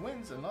for big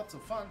wins and lots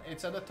of fun.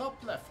 It's at the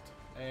top left.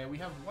 We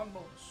have one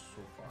bonus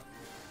so far,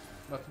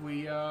 but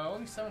we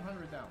only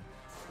 700 down.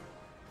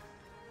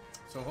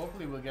 So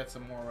hopefully we'll get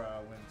some more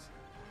wins.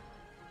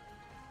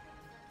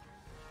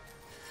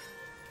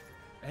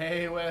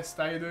 Hey West,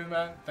 how you doing,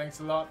 man? Thanks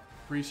a lot.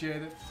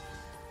 Appreciate it.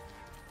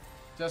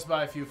 Just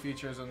buy a few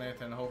features on it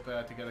and hope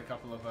to get a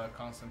couple of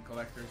constant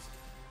collectors.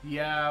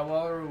 Yeah,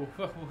 well,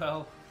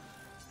 well,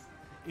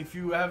 if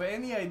you have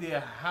any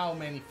idea how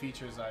many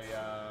features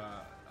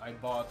I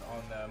bought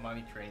on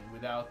Money Train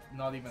without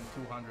not even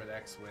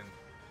 200x win.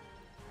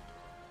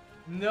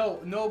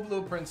 No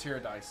blueprints here,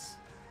 Dice.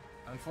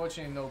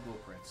 Unfortunately, no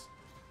blueprints.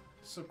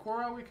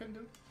 Sakura we can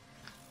do.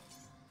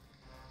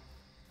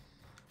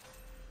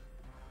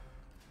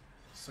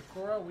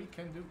 Sakura we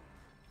can do.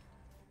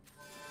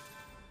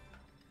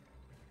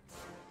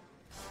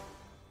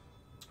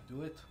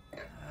 Do it.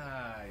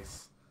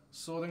 Nice.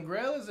 Sword and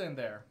Grail is in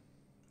there.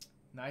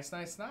 Nice,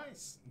 nice,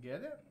 nice.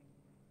 Get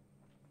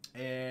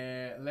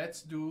it?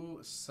 Let's do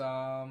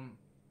some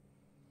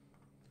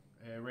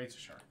Razor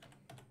Shark.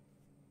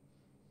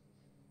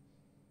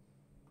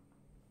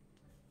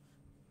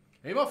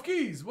 Hey Muff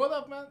Keys, what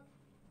up, man?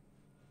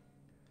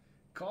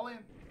 Call in.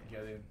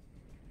 Get in.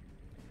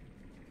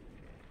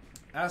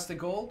 Aztec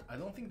Gold? I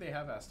don't think they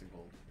have Aztec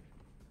Gold.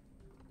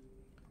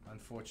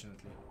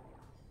 Unfortunately.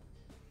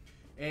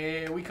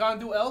 We can't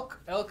do Elk.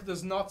 Elk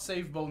does not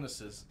save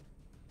bonuses.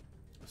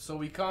 So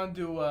we can't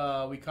do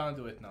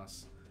it,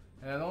 Nas.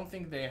 And I don't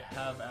think they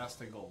have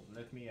Aztec Gold.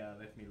 Let me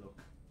look.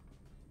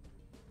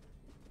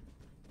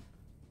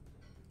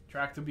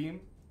 Tractor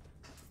Beam.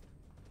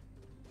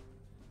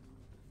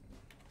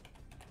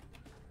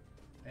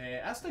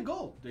 Aztec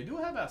Gold. They do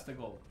have Aztec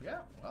Gold. Yeah,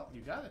 well,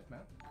 you got it,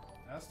 man.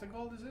 Aztec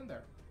Gold is in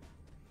there.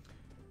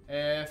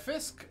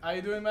 Fisk, how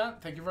you doing, man?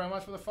 Thank you very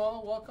much for the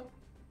follow. Welcome.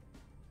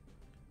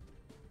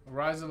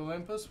 Rise of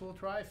Olympus, we'll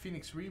try.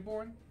 Phoenix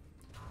Reborn.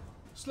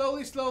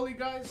 Slowly, slowly,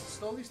 guys.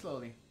 Slowly,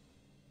 slowly.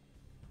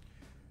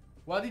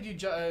 What did you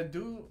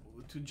do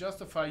to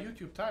justify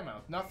YouTube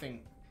timeout?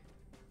 Nothing.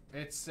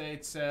 It's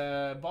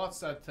bots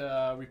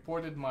that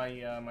reported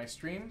my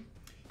stream.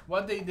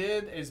 What they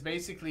did is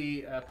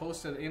basically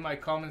posted in my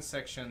comments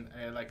section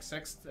like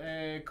sex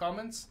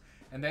comments,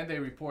 and then they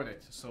report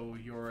it, so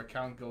your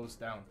account goes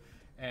down.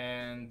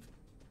 And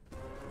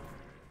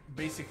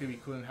basically we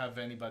couldn't have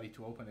anybody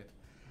to open it.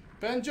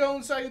 Ben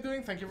Jones, how you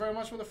doing? Thank you very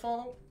much for the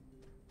follow.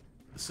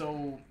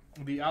 So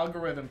the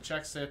algorithm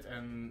checks it,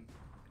 and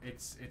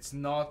it's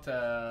not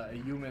a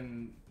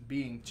human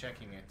being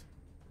checking it.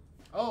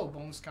 Oh,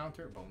 bonus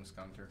counter, bonus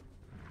counter.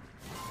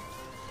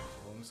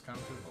 Bonus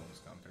counter,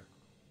 bonus counter.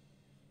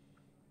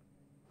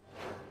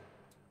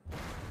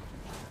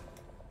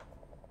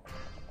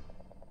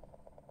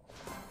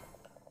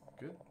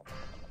 Good.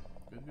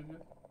 Good, good,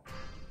 good.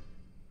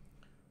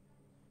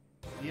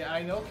 Yeah,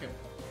 I know, Kim.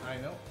 I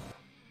know.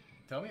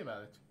 Tell me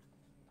about it.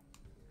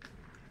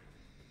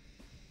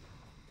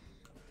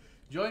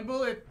 Join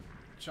Bullet,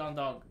 Sean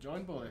Dog.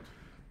 Join Bullet.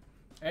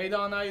 Hey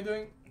Don, how you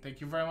doing? Thank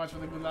you very much for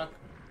the good luck.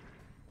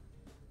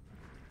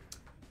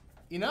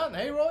 Inan,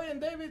 hey Roy and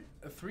David.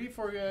 3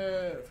 for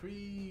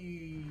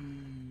 3.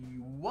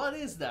 What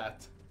is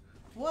that?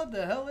 What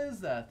the hell is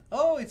that?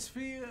 Oh, it's for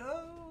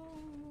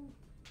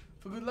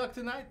for good luck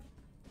tonight.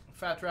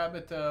 Fat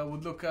Rabbit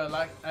would look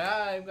like.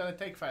 I'm gonna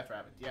take Fat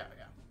Rabbit. Yeah,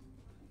 yeah.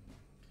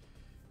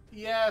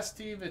 Yeah,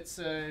 Steve.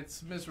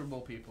 It's miserable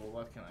people.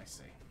 What can I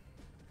say?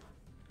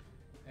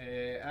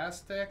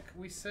 Aztec,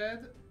 we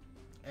said,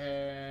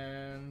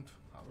 and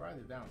I'll write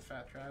it down.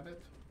 Fat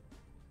Rabbit.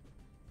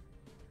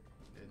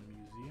 Then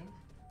museum.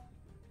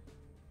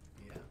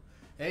 Yeah.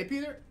 Hey,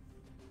 Peter.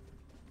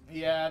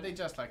 Yeah, they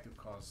just like to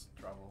cause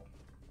trouble.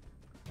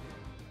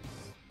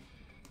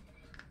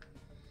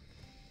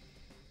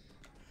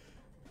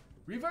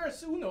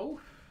 Reverse Uno.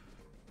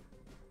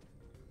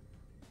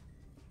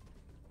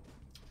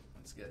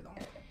 Let's get it on.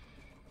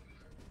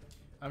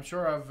 I'm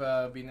sure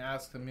I've been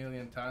asked a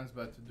million times,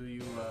 but do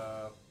you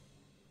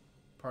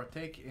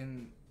partake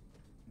in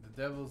the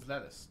devil's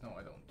lettuce? No,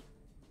 I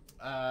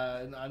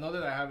don't. Not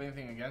that I have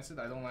anything against it.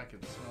 I don't like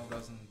it. The smell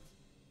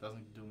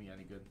doesn't do me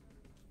any good.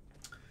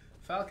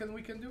 Falcon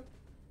we can do.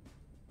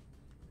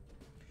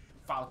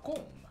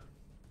 Falcon.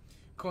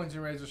 Coins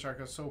in Razor Shark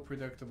are so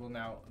predictable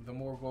now. The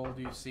more gold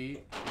you see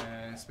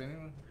and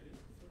spinning,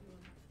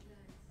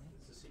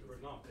 It's a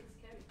secret knock.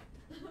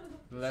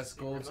 the less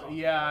gold. knock.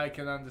 Yeah, I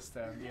can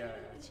understand. Yeah,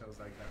 it shows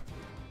like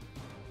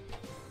that.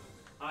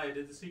 Hi, I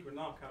did the secret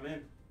knock. I'm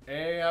in.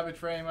 Hey, Habit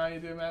Frame, how you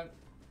doing, man?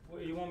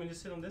 What, you want me to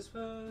sit on this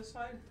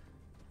side?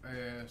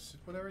 Sit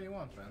whatever you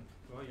want, man.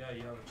 Well, yeah,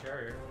 you have a chair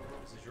here.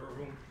 This is your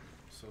room.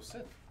 So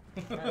sit.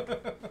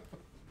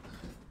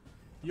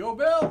 Yo,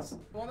 Bells!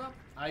 What up?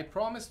 I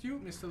promised you,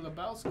 Mr.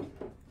 Labowsky.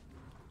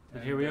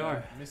 And here we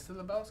are. Mr.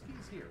 Labowsky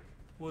is here.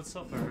 What's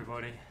up,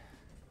 everybody?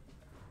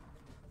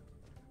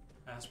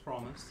 As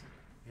promised.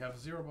 We have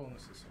 0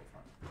 bonuses so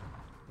far.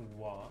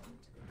 What?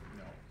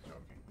 No,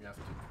 joking. We have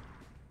 2.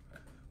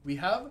 We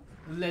have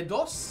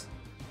Ledos.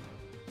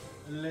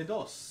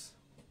 Ledos.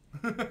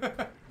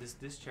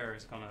 This chair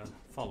is gonna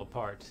fall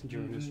apart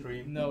during the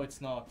stream. No,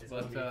 it's not. It's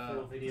but gonna be a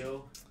full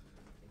video.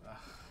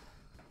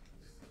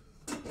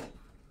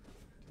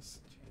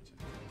 Just change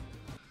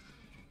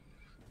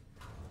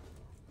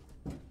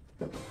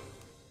it.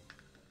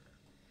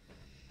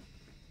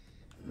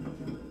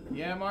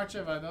 Yeah,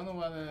 Marchev, I don't know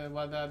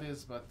what that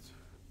is, but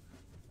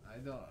I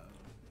don't.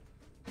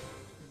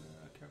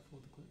 Careful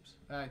with the clips.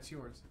 Ah, it's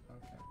yours.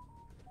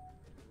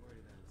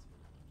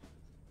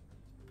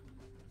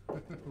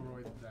 Okay.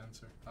 Roy the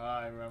Dancer. Ah,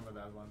 I remember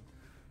that one.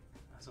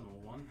 That's an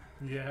old one.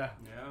 Yeah.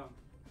 Yeah.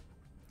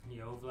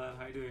 Yo, Vlad,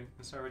 how you doing?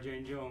 Sarah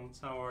Jane Jones,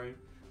 how are you?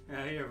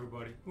 Yeah, hey,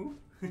 everybody. Ooh.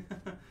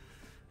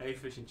 Hey,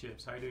 Fish and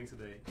Chips, how you doing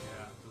today?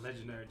 Yeah, the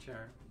legendary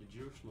chair, the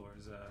Jewish Lord,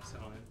 is set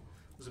on it.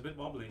 It was a bit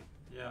wobbly.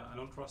 Yeah, I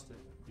don't trust it.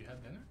 You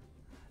had dinner?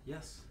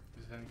 Yes,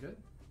 Is it any good?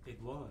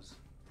 it was.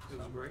 It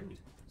was Some- great.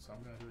 So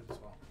I'm gonna do it as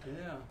well.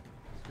 Yeah,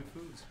 it's good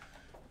foods.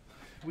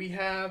 We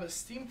have a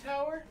Steam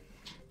Tower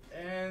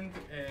and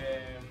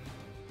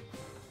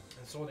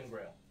Sword and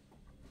Grail.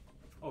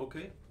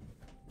 Okay,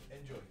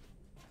 Enjoy.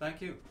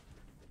 thank you.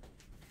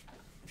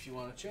 If you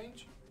want to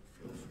change,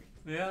 feel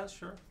free. Yeah,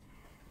 sure.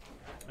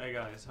 Hey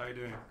guys, how you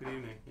doing? Good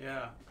evening.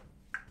 Yeah.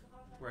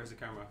 Where's the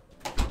camera?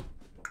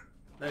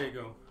 There you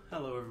go.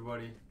 Hello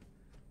everybody.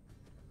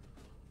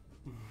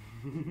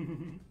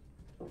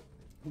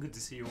 Good to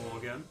see you all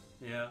again.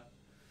 Yeah.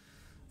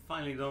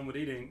 Finally done with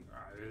eating.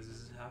 This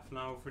is half an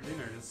hour for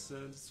dinner.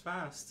 It's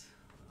fast.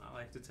 I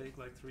like to take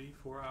like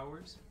 3-4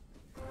 hours.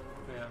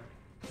 Yeah.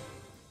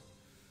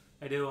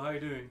 Hey Dale, how you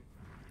doing?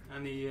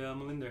 Andy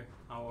Melinder,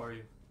 how are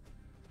you?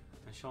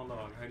 And Sean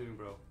Dog, how you doing,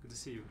 bro? Good to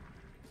see you.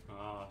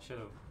 Ah,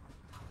 Shadow.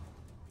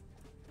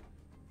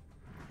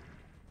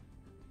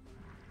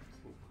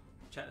 Ooh,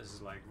 chat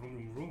is like room,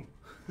 room, room.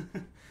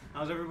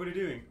 How's everybody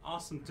doing?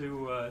 Awesome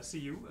to see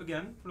you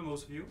again, for the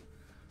most of you.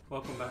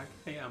 Welcome back.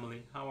 Hey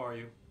Emily, how are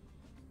you?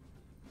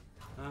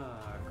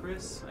 Ah,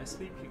 Chris, I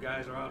sleep. You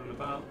guys are out and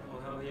about. Oh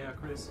hell yeah,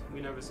 Chris,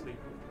 we never sleep.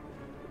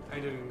 How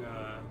you doing,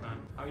 man?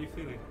 How are you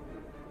feeling?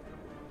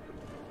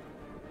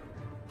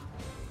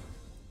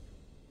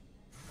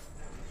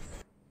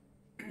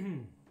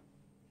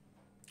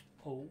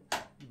 Oh,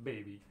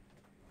 baby.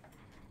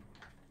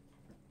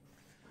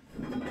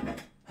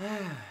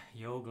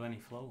 Yo, Glenny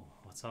Flo,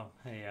 what's up?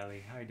 Hey,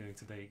 Ali, how you doing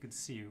today? Good to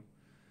see you.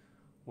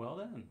 Well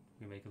then,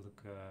 we make it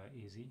look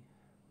easy.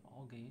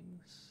 All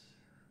games.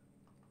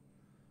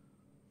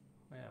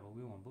 Oh yeah, but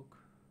we want book.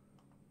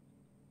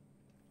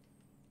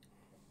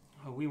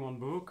 Oh, we want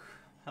book.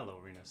 Hello,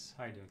 Renus.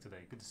 How you doing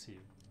today? Good to see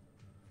you.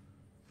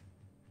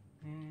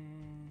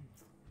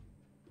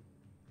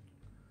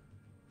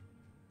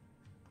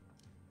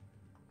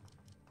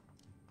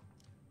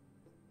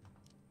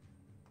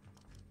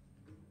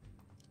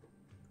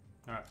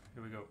 Alright,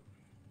 here we go.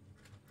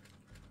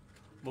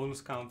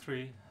 Bonus count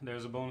 3.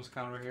 There's a bonus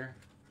counter here.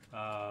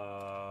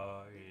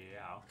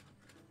 Yeah.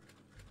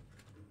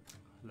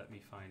 Let me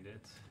find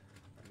it.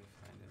 Let me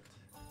find it.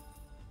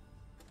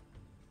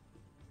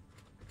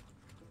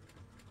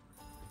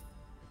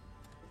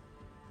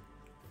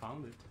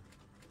 Found it.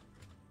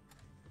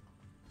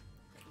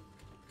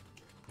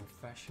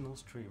 Professional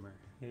streamer.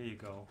 Here you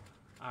go.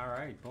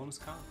 Alright, bonus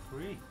count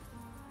 3.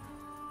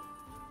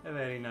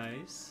 Very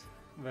nice.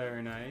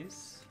 Very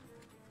nice.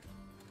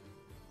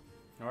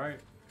 Alright.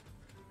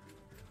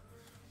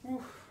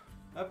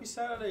 Happy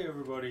Saturday,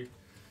 everybody.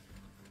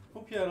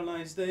 Hope you had a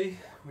nice day.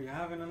 Or you're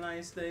having a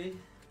nice day.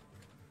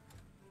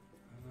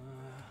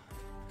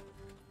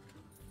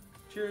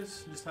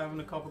 Cheers. Just having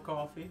a cup of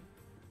coffee.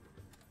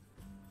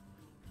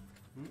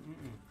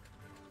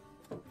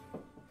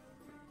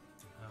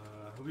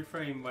 Hoogie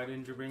Frame, why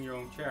didn't you bring your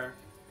own chair?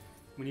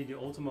 We need the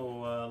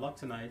Ultimo luck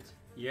tonight.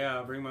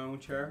 Yeah, bring my own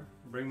chair.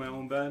 Bring my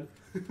own bed.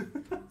 This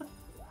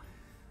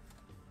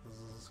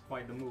is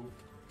quite the move.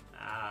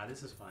 Ah,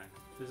 this is fine.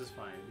 This is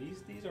fine.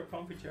 These are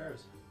comfy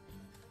chairs.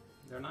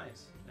 They're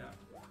nice. Yeah.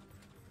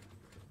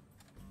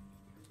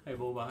 Hey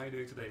Boba, how you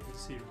doing today? Good to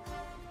see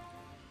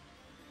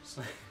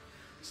you.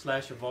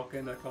 Slash a vodka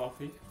in that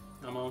coffee.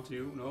 I'm on to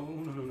you. No.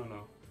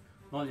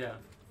 Not yet.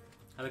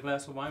 Had a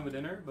glass of wine with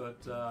dinner,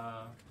 but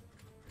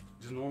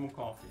just normal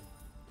coffee.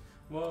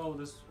 Whoa,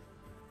 this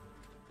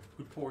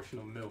good portion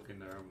of milk in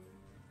there.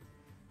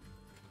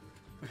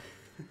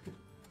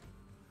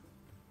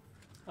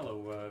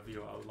 Hello,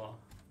 Vito Outlaw.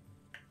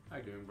 How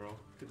you doing, bro?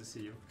 Good to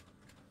see you.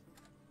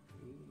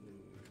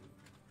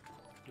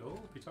 Oh,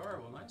 guitar,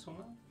 well, nice one,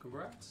 man.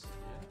 Congrats.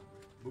 Yeah.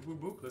 Book,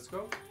 book, book. Let's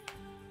go.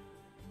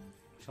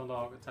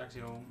 Shandog, a taxi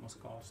home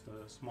must cost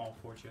a small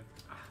fortune.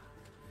 Ah,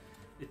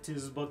 it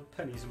is but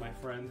pennies, my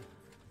friend.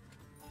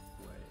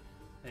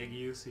 Hey,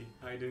 Giussi,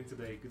 how you doing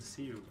today? Good to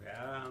see you.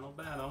 Yeah, not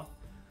bad, huh?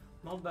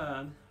 Not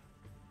bad.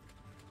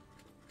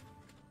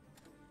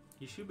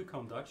 You should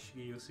become Dutch,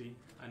 Giussi.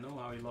 I know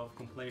how you love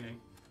complaining.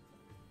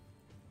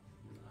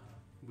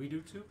 We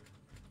do too.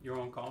 You're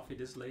on coffee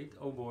this late?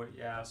 Oh boy,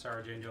 yeah,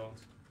 Sarah Jane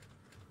Jones.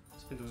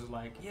 Spindles is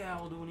like, yeah,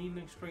 I'll do an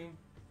evening stream.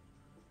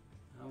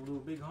 I'll do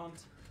a big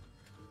hunt.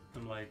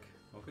 I'm like,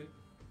 okay.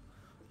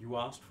 You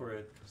asked for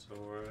it, so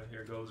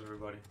here goes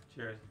everybody.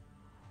 Cheers.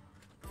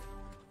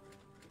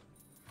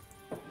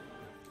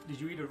 Did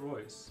you eat at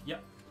Roy's?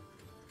 Yep.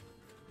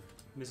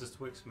 Mrs.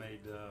 Twix made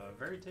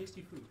very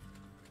tasty food.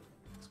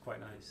 It's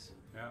quite nice.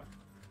 Yeah.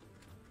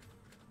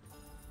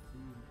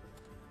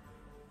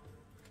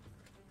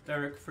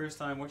 Derek, first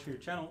time watching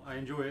your channel. I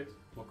enjoy it.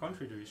 What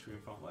country do you stream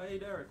from? Well, hey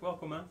Derek,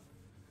 welcome, man.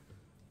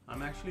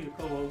 I'm actually a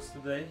co-host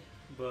today,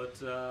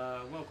 but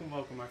welcome,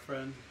 my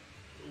friend.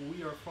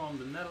 We are from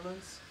the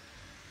Netherlands.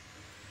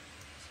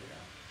 So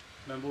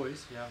yeah. Man,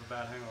 boys, you have a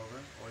bad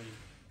hangover. Or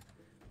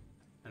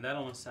and that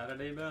on a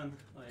Saturday, Ben.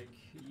 Like,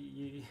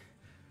 you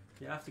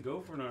have to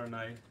go for another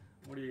night.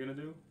 What are you gonna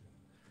do?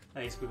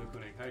 Hey, Scooter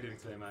Koenig, how you doing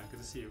today, man?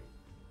 Good to see you.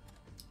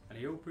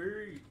 And OP,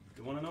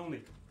 the one and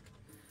only.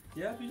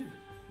 Yeah,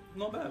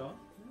 not bad, huh?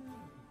 Yeah.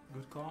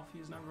 Good coffee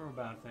is never a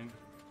bad thing.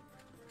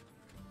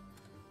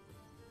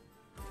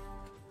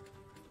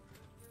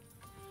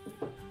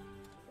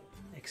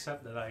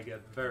 Except that I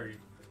get very,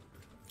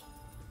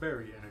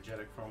 very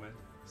energetic from it.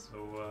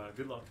 So,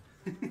 good luck.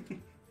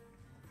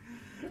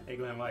 Hey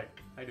Glenn White,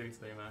 how you doing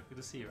today, man? Good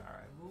to see you.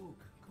 Alright,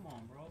 Luke, come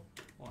on, bro.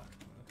 What?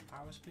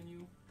 Power spin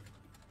you?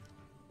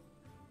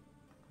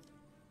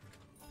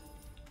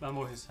 My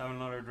boys having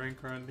another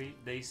drink currently.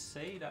 They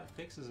say that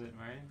fixes it,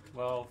 right?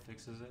 Well,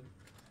 fixes it.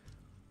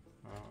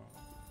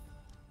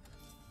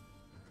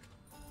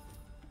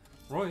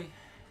 Roy,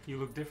 you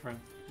look different.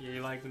 Yeah,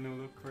 you like the new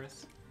look,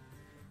 Chris?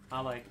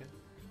 I like it.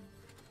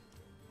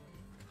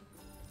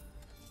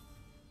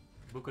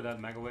 Book of that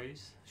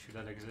Megaways, should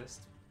that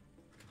exist?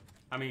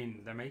 I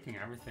mean, they're making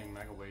everything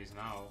Megaways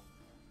now,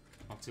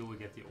 until we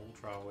get the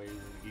Ultra ways and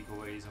the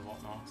Gigaways and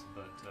whatnot,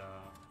 but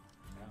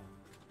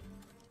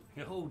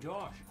yeah. Yo,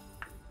 Josh!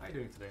 How you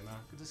doing today,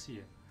 man? Good to see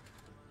you.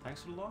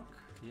 Thanks for the luck.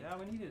 Yeah,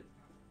 we need it.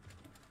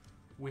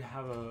 We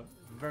have a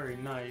very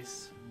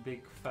nice,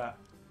 big, fat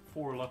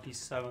 4 lucky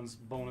 7s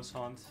bonus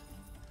hunt.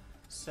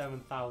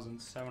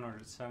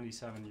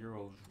 7,777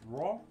 euros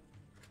raw.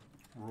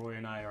 Roy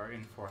and I are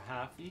in for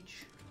half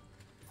each.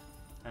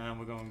 And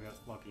we're going to get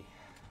lucky.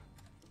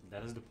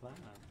 That is the plan.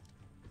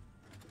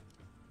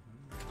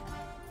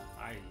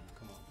 Aye,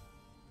 come on.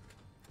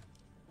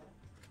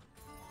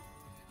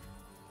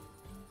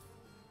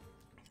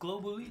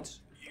 Global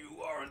leads.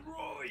 You aren't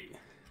Roy.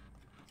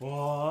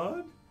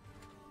 What?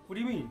 What do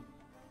you mean?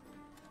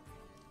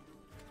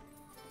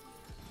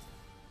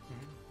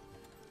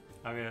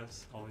 I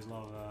guess. Always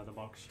love the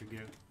box you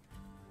give.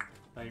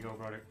 There you go,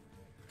 brother.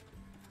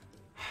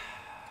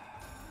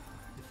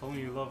 If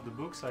only you love the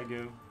books I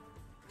give.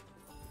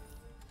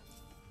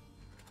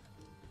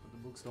 But the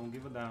books don't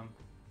give a damn.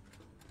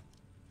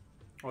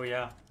 Oh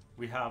yeah,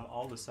 we have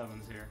all the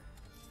 7s here.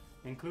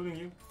 Including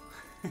you.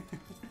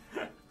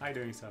 How you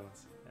doing,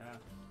 7s? Yeah.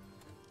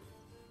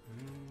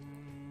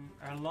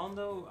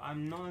 Orlando,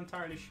 I'm not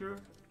entirely sure.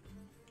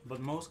 But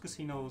most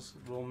casinos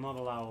will not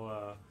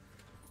allow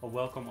a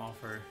welcome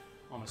offer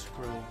on a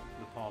Skrill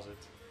deposit.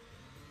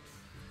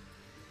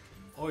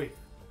 Oi,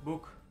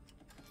 book.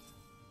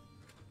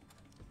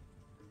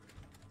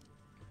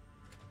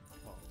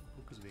 Well,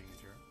 book is being a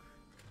jerk.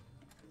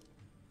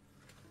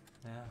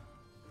 Yeah.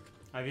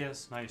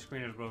 IVS, now your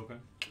screen is broken.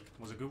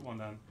 Was a good one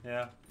then.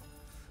 Yeah.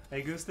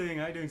 Hey Gusting,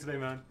 how you doing today,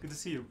 man? Good to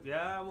see you.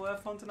 Yeah, we'll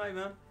have fun tonight,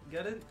 man.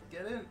 Get in,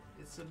 get in.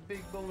 It's a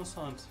big bonus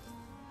hunt.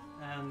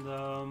 And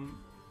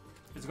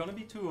it's gonna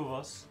be 2 of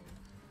us.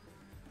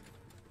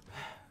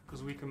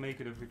 Because we can make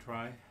it if we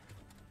try.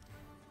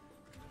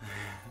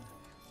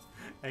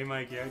 Hey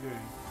Mikey, how you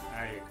doing?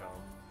 There you go.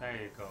 There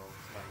you go.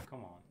 Like, come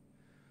on.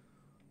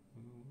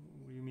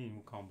 What do you mean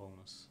we can't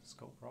bonus? Let's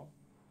go, bro.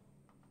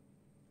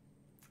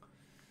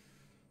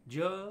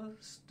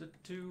 Just the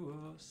 2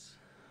 of us.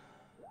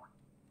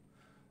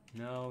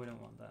 No, we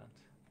don't want that.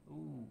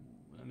 Ooh,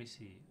 let me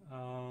see.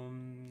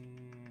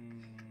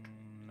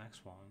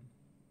 Next one.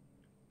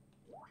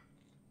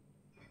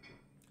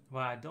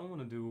 Well, I don't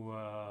want to do.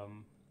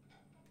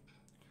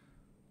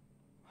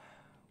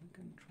 We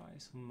can try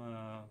some.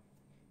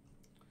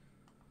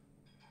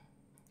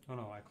 Oh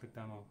no, I clicked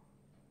demo.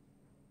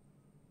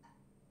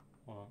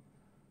 Hold on.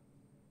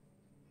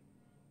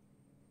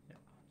 Yeah,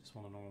 just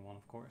want a normal one,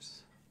 of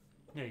course.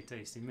 Yay,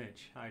 Tasty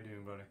Mitch. How you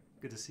doing, brother?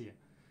 Good to see you.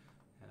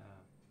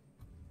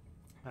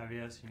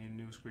 Yes, you need a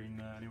new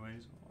screen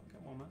anyways. Oh,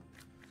 come on, man.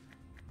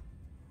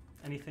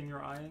 Anything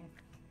you're eyeing?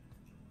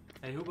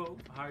 Hey Hugo,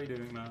 how are you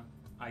doing, man?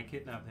 I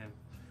kidnapped him.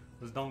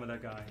 Was done with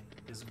that guy.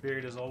 His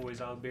beard is always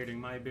outbearding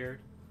my beard.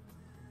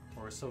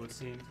 Or so it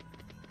seemed.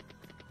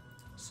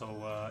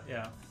 So,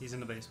 yeah, he's in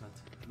the basement.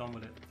 Done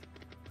with it.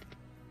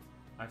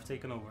 I've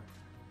taken over.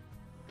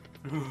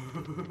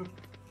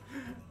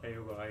 Hey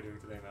Hugo, how are you doing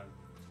today, man?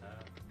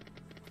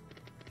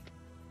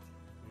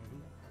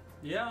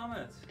 Yeah,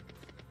 Ahmed.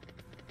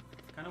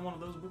 Kind of one of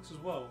those books as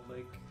well.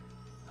 Like,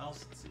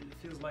 else it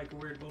feels like a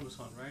weird bonus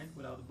hunt, right?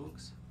 Without the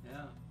books.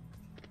 Yeah.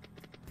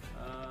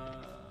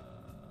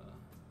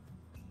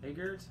 Hey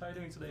Gert, how you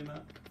doing today,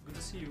 man? Good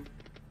to see you.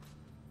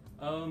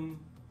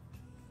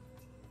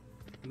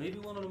 Maybe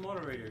one of the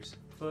moderators,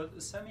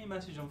 but send me a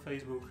message on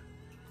Facebook,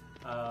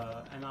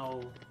 and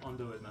I'll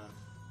undo it, man.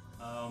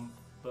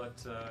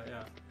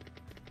 Yeah.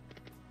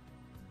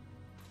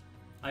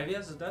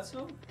 IVS, is that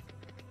so?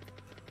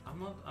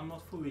 I'm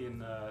not fully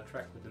in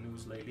track with the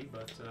news lately,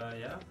 but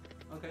yeah,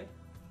 okay.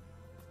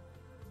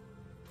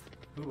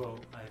 Hugo,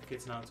 I have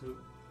kids now too.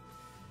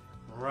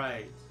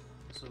 Right.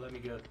 So let me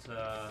get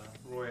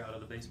Roy out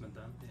of the basement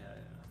then. Yeah,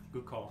 yeah.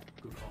 Good call,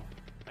 good call.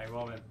 Hey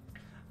Robin,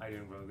 how you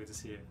doing, bro? Good to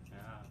see you.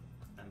 Yeah.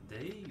 And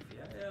Dave,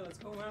 yeah, let's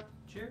go, man.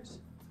 Cheers.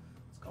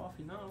 It's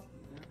coffee now.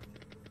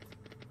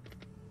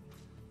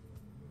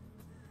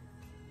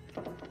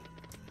 Yeah.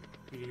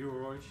 You,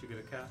 Roy, should get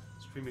a cat.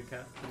 Streaming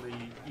cat can be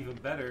even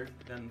better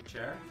than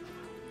chair.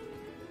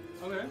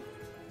 Okay.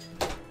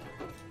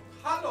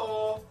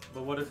 Hello!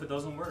 But what if it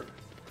doesn't work?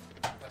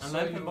 And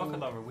Lamp and Bucket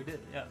Lover, we did,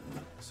 yeah.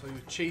 So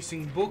you're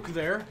chasing book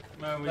there,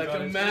 Man, we like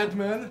got a it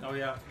madman. too. Oh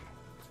yeah.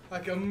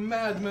 Like a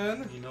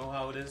madman. You know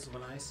how it is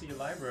when I see a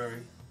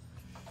library.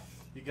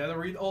 You gotta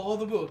read all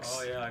the books.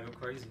 Oh yeah, I go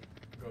crazy.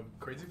 Go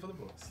crazy for the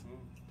books.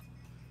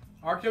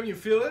 Mm. Arkham, you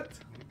feel it?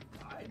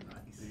 Aye,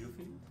 nice. Do you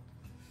feel it?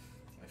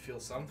 I feel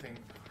something.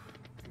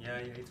 Yeah,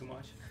 you ate too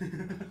much.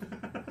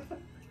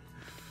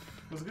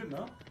 Was good,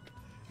 no?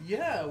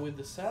 Yeah, with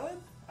the salad.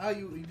 Ah,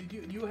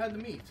 you had the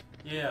meat.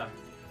 Yeah.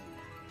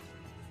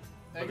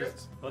 Hey,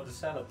 But the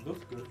salad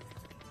looked good.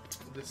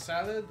 The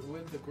salad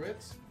with the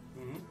grits.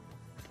 Mm-hmm.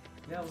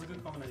 Yeah, it was a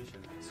good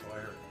combination. So I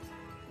heard.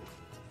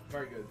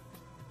 Very good.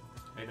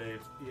 Hey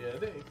Dave. Yeah,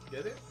 Dave.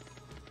 Get it?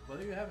 What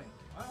are you having?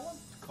 I want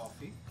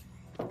coffee.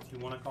 You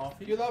want a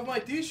coffee? You love my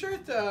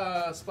T-shirt,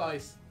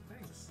 Spice.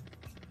 Thanks.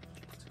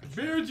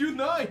 Beard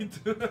unite.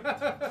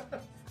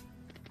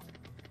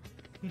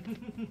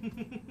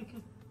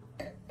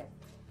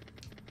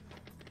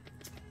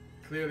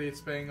 Clearly,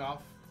 it's paying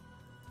off.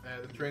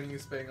 The training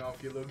is paying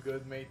off. You look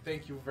good, mate.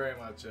 Thank you very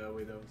much,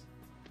 Widows.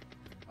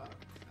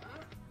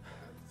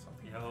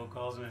 Yo,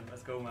 Cosmin,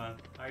 let's go, man.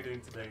 How are you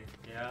doing today?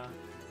 Yeah.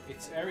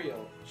 It's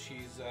Ariel.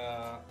 She's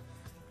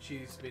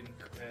been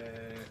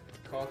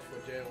caught for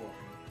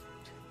jaywalking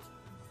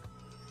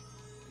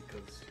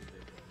because she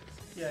did.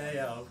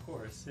 Yeah, of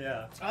course,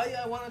 yeah. Oh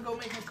yeah, I want to go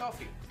make a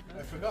coffee.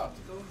 I forgot.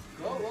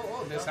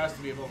 Whoa. This has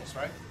to be a bonus,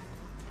 right?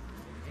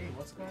 Hey,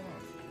 what's going on?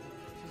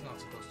 This is not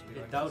supposed to be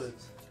like doubt this.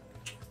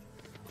 it.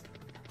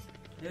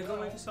 Yeah, go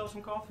make yourself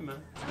some coffee,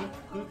 man.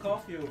 Good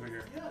coffee over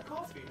here. Yeah,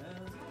 coffee.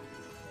 Yeah.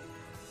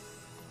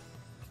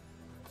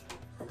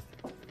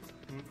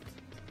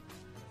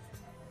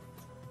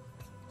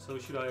 So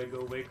should I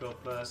go wake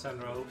up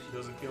Sandra? I hope she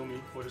doesn't kill me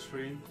for the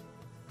stream.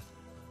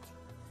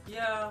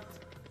 Yeah.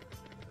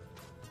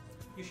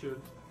 You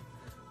should.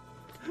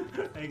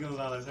 Hey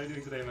Gonzalez, how you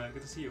doing today, man?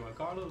 Good to see you. And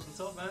Carlos, what's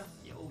up, man?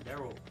 Yo,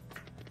 Daryl.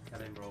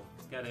 Get in, bro.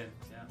 Get in,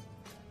 yeah.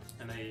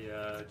 And hey,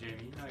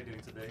 Jamie, how you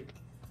doing today?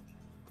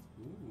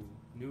 Ooh,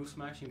 new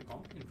Smashing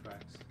Pumpkin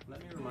tracks.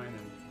 Let me remind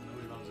him. I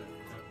know he loves it.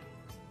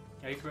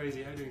 Yeah. Hey,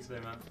 Crazy, how you doing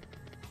today, man?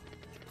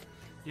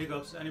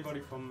 Jacobs,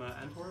 anybody from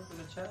Antwerp in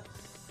the chat?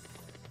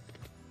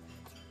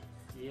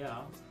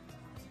 Yeah.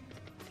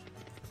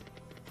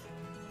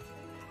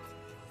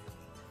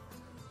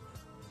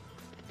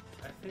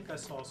 I think I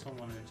saw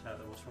someone in the chat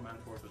that was from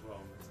Antwerp as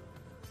well.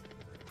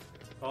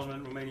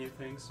 Parliament, Romanian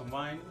things, some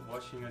wine,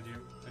 watching and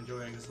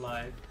enjoying this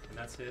live, and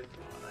that's it.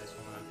 Oh, nice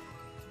one, man.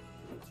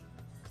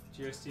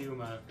 Cheers to you,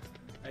 man.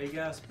 Hey,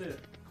 Gas Pit.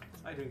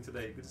 How you doing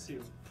today? Good to see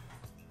you.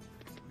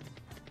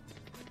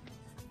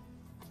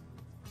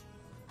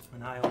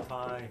 And hi,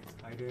 Alpie.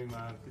 How you doing,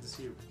 man? Good to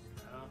see you.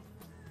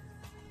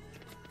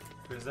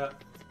 Where's that?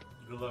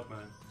 Good luck,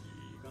 man.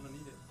 You're gonna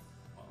need it.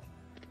 Well,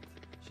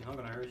 she's not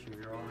gonna hurt you.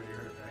 You're already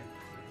hurt, right?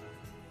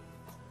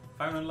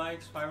 500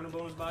 likes, 500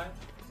 bonus buy.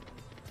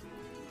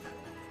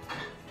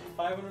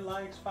 500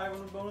 likes,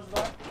 500 bonus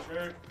buy.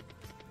 Sure.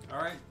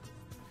 All right.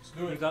 Let's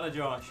do it. You got it,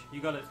 Josh. You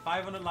got it.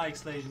 500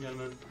 likes, ladies and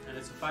gentlemen, and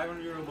it's a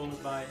 €500 bonus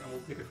buy, and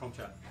we'll pick it from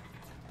chat.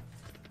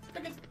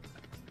 Pick it.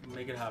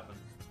 Make it happen.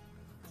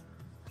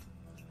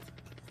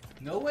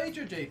 No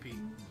wager, JP.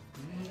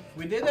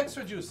 We did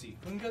extra juicy.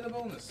 Couldn't get a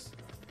bonus.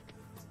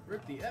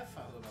 Rip the F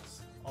out of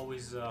us.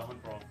 Always hunt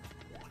raw.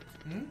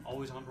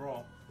 Always hunt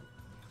raw.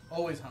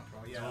 Always hunt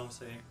raw, That's yeah. what I'm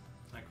saying.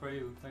 I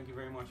crave you. Thank you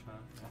very much, man.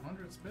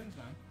 100 spins,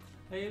 man.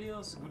 Hey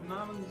Elias, guten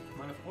Abend,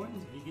 meine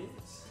Freunde, wie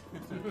geht's?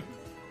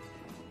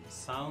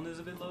 Sound is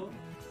a bit low.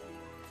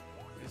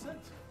 Is it?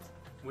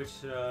 Which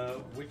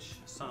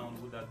sound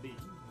would that be?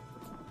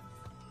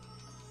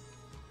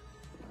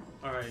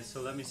 Alright,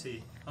 so let me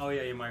see. Oh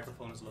yeah, your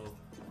microphone is low.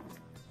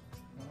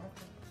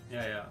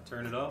 Yeah,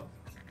 turn it up.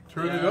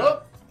 Turn it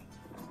up?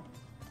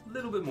 A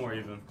little bit more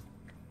even.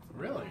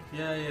 Really?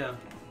 Yeah. You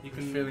You're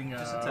can feeling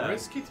just a tad.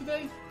 risky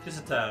today?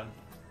 Just a tad.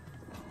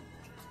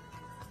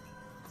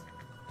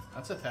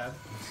 That's a tad.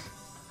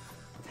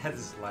 That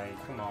is like,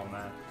 come on,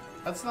 man.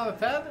 That's not a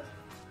tad?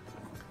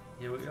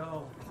 Here we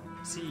go.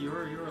 See,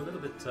 you're a little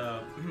bit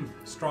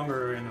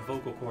stronger in the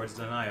vocal cords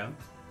than I am.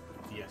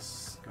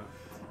 Yes.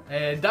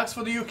 DUX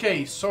for the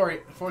UK. Sorry,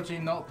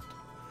 unfortunately not.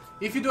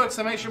 If you do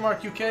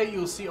 !UK,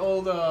 you'll see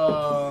all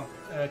the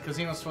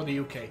casinos for the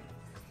UK.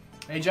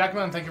 Hey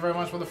Jackman, thank you very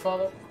much for the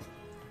follow.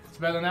 It's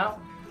better now.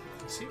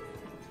 Let's see.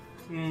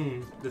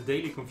 The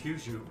daily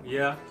confuse you.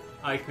 Yeah,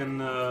 I can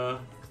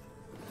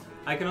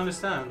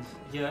understand.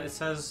 Yeah, it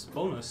says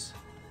bonus.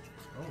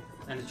 Oh.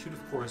 And it should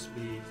of course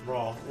be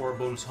raw or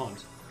bonus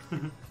hunt.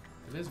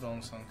 It is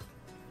bonus hunt.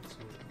 So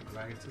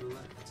drag it to the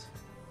left.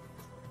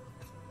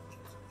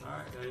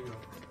 Alright, there you go.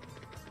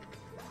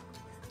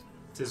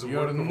 It is a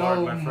You're work of art,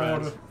 my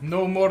friend.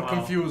 no more Wow.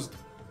 confused.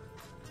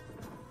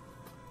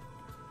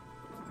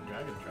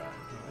 Dragon Drive.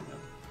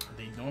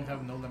 They don't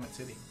have No Limit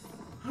City.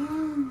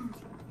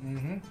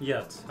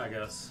 Yet, I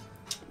guess.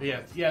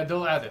 Yeah,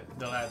 they'll add it.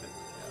 Yeah, there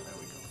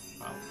we go.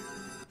 Wow.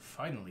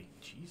 Finally,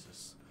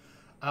 Jesus.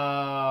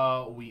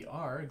 We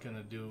are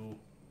gonna do.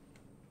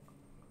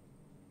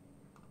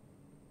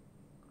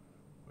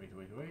 Wait.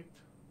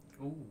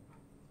 Ooh.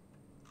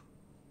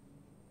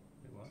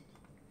 Wait, what?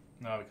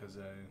 No, because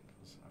it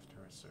was after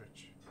a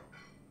search.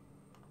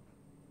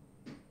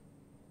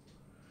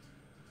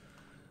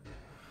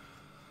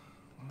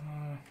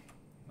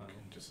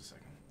 Just a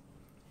second.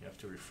 You have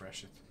to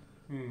refresh it.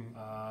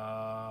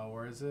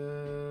 Where is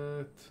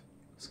it?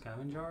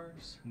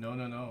 Scavengers?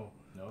 No.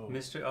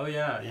 Mystery. Oh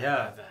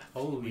yeah.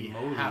 Holy We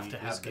moly! have to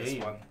have this this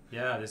game. one.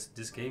 Yeah,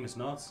 this game is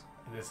nuts.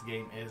 This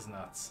game is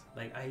nuts.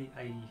 Like I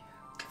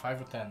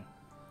 5 or 10.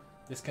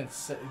 This can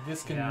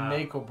Yeah.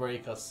 make or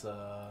break us.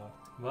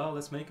 Well,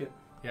 let's make it.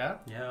 Yeah.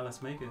 Yeah,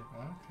 let's make it.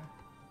 Okay.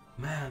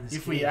 Man, this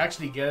If game. we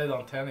actually get it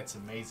on 10, it's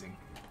amazing.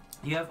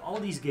 You have all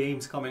these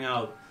games coming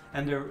out,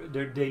 and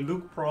they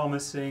look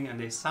promising and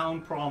they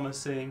sound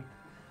promising,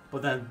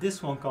 but then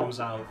this one comes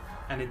out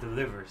and it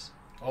delivers.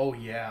 Oh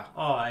yeah.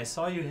 Oh, I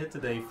saw you hit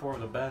today 4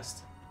 of the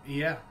best.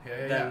 Yeah.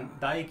 Then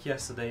Dyke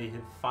yesterday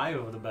hit 5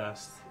 of the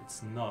best.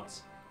 It's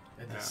nuts.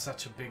 It Yeah. is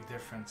such a big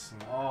difference.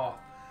 Oh,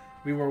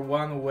 we were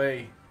 1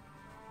 away.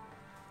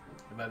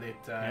 But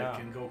it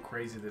can go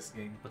crazy this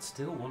game. But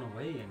still 1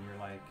 away, and you're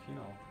like, you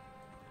know.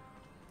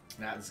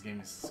 Nah, this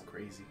game is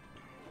crazy.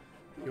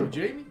 Yo,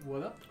 Jamie,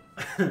 what up?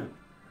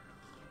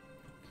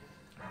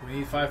 We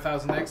need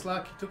 5,000 X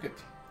luck. He took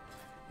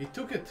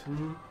it.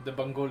 The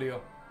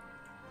Bangolio.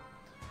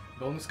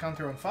 Bonus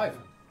counter on 5.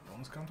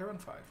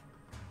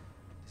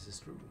 This is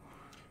true.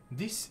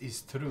 This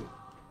is true.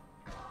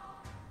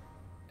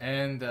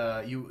 And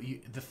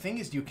the thing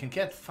is, you can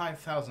get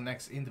 5,000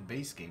 X in the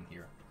base game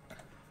here.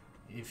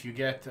 If you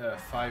get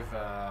 5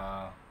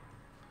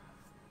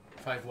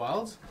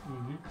 wilds,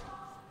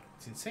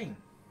 it's insane.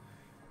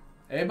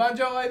 Hey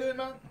Banjo, how you doing,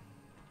 man?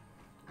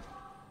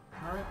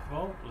 Alright,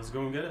 well, let's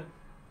go and get it.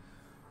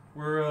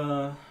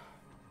 We're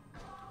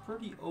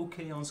pretty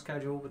okay on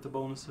schedule with the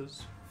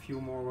bonuses. A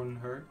few more wouldn't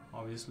hurt,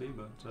 obviously,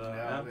 but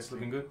yeah, it's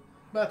looking good.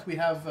 But we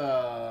have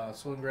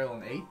Soul and Grail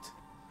on 8,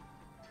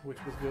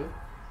 which was good.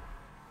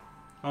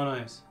 Oh,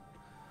 nice.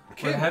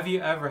 Okay. Well, have you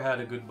ever had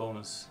a good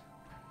bonus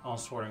on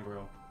Sword and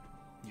Grill?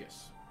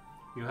 Yes.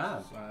 You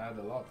have? So I had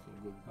a lot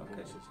of good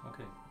bonuses.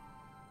 Okay.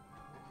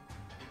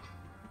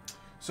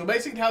 So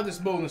basically how this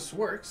bonus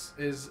works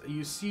is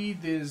you see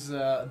these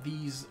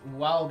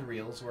wild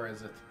reels, where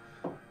is it?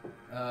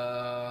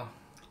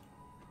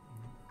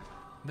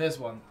 This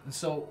one.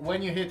 So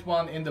when you hit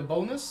one in the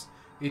bonus,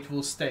 it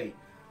will stay.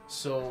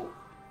 So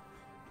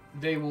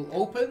they will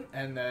open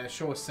and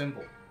show a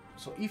symbol.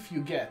 So if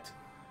you get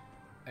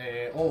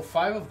all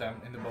 5 of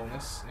them in the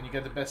bonus and you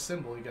get the best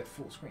symbol, you get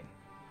full screen.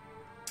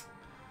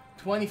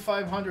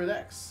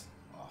 2500x.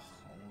 Oh,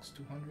 almost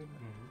 200.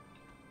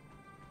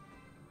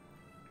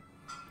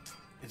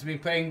 It's been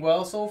playing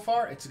well so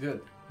far. It's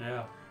good.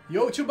 Yeah.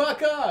 Yo,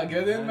 Chewbacca!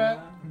 Get in, man.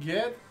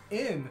 Get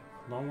in.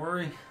 Don't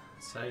worry.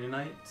 Saturday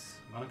night,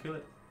 gonna kill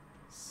it.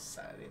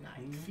 Saturday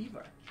Night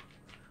Fever.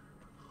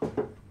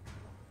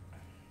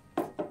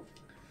 But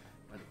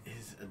it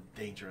is a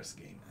dangerous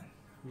game,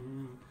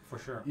 man. For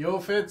sure. Yo,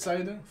 Fitz, how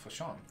you doing? For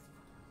Sean.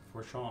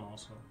 For Sean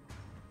also.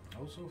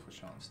 Also for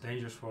Sean. It's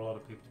dangerous for a lot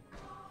of people.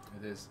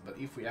 It is. But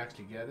if we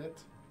actually get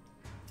it...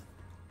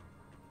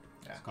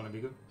 Yeah. It's gonna be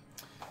good.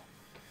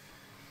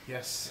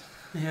 Yes.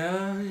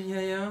 Yeah.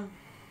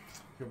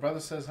 Your brother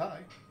says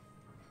hi.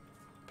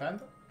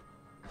 Panda?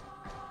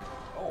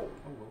 Oh.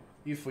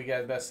 If we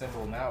get best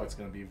symbol now, it's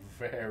gonna be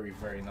very,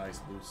 very nice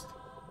boost.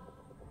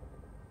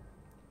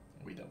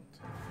 We don't.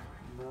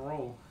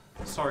 Bro.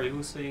 Sorry,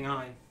 who's saying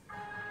hi?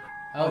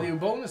 How do you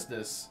bonus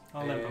this?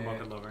 I'll let my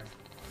bucket lover.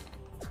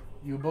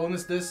 You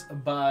bonus this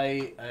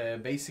by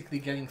basically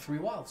getting 3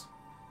 wilds,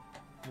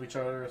 which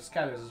are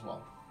scatters as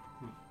well.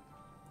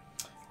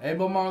 Hey,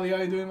 Bob Marley, how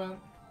you doing, man?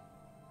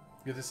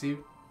 Good to see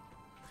you.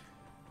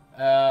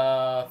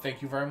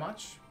 Thank you very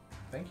much.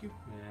 Thank you.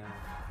 Yeah.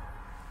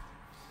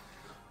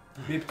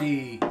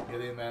 Bipty,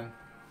 get in, man.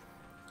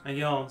 And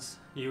Jans,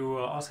 you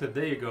asked a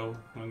day ago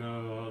we're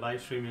gonna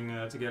live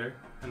streaming together,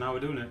 and now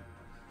we're doing it.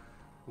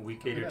 We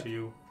cater to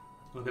you.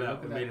 Look at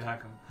that, we made it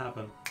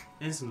happen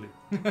instantly.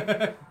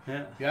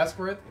 Yeah. You ask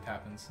for it, it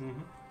happens.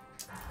 Mm-hmm.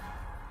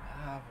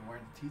 But where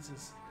are the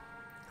teases?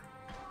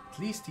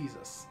 Please tease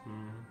us.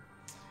 Mm-hmm.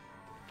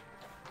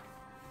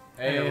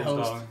 Hey,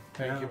 host. dog.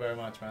 Thank Yeah. you very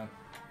much, man.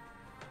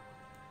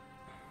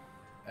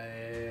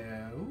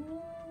 Ooh,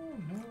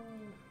 no.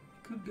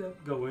 Could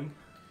get going.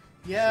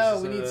 Yeah,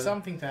 This we is, need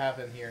something to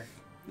happen here.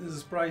 This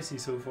is pricey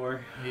so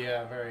far.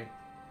 Yeah, very.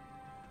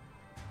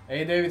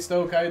 Hey, David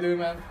Stoke, how you doing,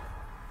 man?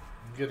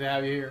 Good to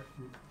have you here.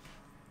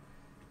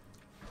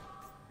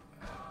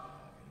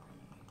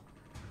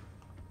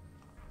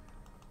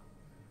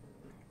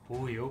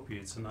 Oh, Yopi,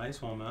 it's a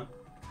nice one, man.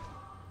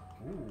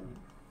 Ooh.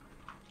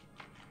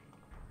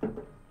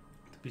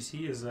 The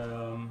PC is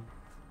well,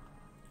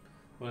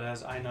 it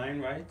has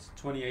i9, right?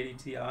 2080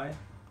 Ti,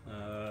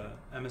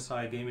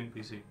 MSI gaming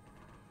PC.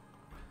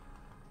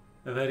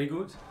 Very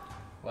good.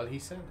 Well, he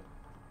said.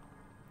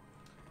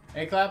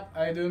 Hey, Clap,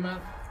 how you doing,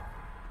 man?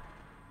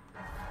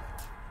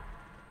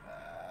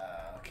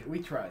 Okay, we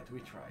tried.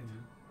 Mm-hmm.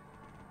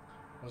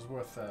 It was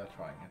worth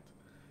trying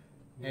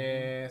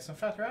it. Some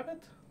Fat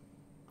Rabbit?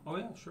 Oh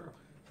yeah, sure.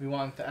 We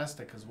want the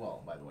Aztec as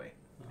well, by the way.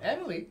 Oh.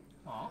 Emily!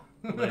 Aw.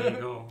 There you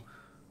go.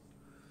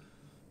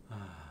 You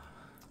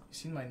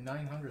seen my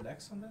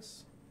 900X on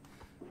this?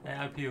 Hey,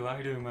 IPU, how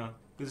you doing, man?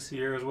 Good to see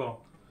you here as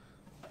well.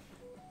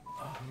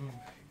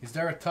 Is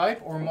there a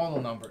type or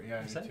model number?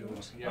 Yeah, Is me that too.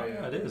 yours? Yeah, Oh,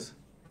 yeah, it is.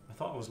 I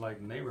thought it was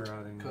like neighbor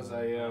routing. Because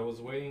I was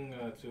waiting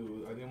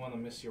to. I didn't want to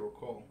miss your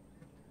call,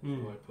 so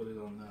I put it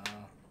on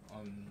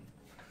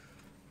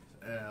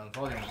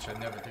volume, which I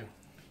never do.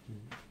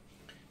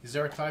 Is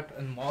there a type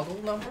and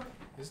model number?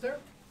 Is there?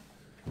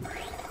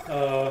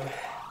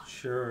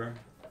 Sure.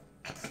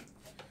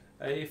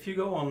 If you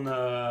go on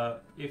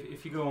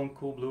if you go on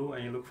Coolblue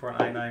and you look for an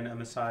i9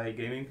 MSI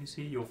gaming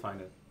PC, you'll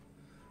find it.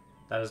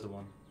 That is the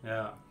one.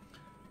 Yeah.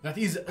 That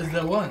is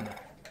the one.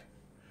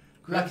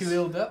 Lucky Chris.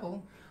 little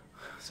devil.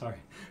 Sorry,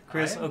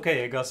 Chris.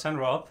 Okay, I got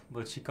Sandra up,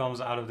 but she comes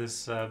out of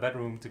this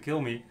bedroom to kill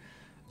me.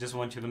 Just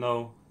want you to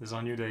know, this is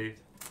on you, Dave.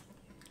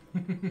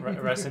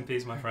 Rest in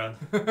peace, my friend.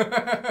 It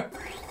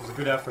was a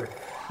good effort.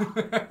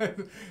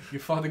 You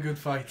fought a good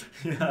fight.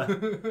 Yeah.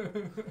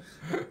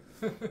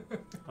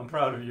 I'm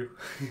proud of you.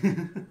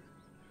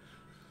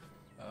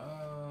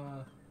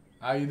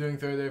 How you doing,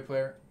 third day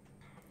player?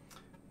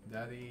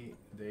 Daddy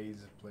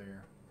Days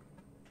player.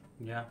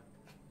 Yeah.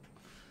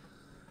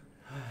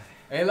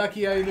 Hey,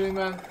 Lucky, how you doing,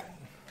 man?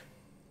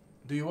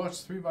 Do you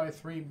watch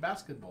 3x3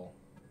 basketball?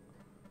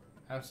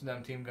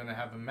 Amsterdam team gonna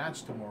have a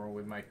match tomorrow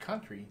with my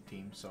country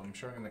team, so I'm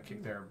sure I'm gonna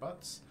kick their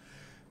butts.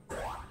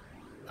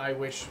 I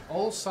wish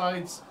all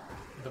sides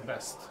the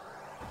best.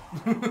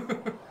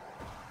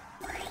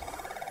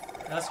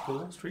 That's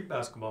cool. Street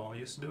basketball. I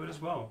used to do it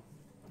as well.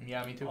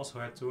 Yeah, me too. Also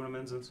had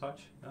tournaments and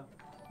such. Yeah,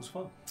 it was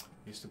fun.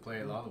 Used to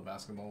play a lot of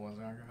basketball when I was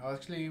younger. I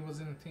actually was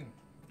in a team.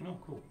 Oh,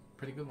 cool.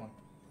 Pretty good one.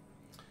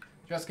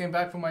 Just came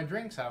back from my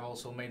drinks. I've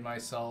also made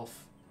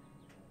myself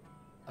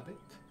a bit.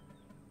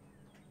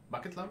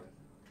 Bucket lover?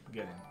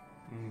 Get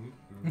in.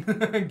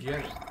 Mm-hmm. Get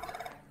in.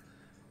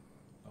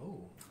 Oh,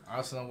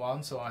 Arsenal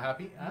won, so I'm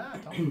happy.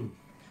 Tom.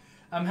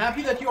 I'm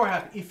happy that you're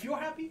happy. If you're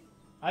happy,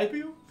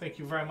 IPU, thank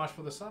you very much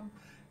for the sub.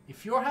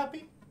 If you're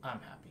happy, I'm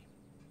happy.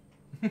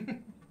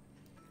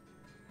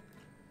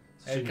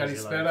 Hey,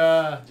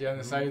 Kalispera.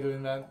 Giannis, how you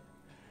doing, man?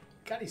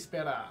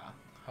 Kalispera.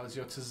 How's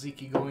your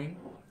tzatziki going?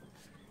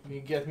 Can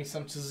you get me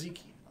some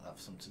tzatziki? I love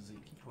some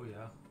tzatziki. Oh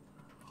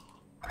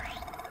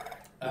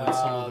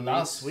yeah.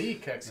 Last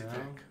week,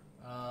 Exitic.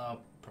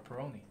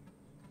 Pepperoni.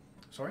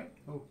 Sorry?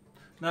 Oh.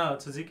 No,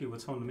 tzatziki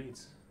with some of the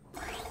meats.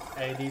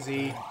 Hey,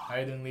 DZ. How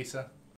you doing, Lisa?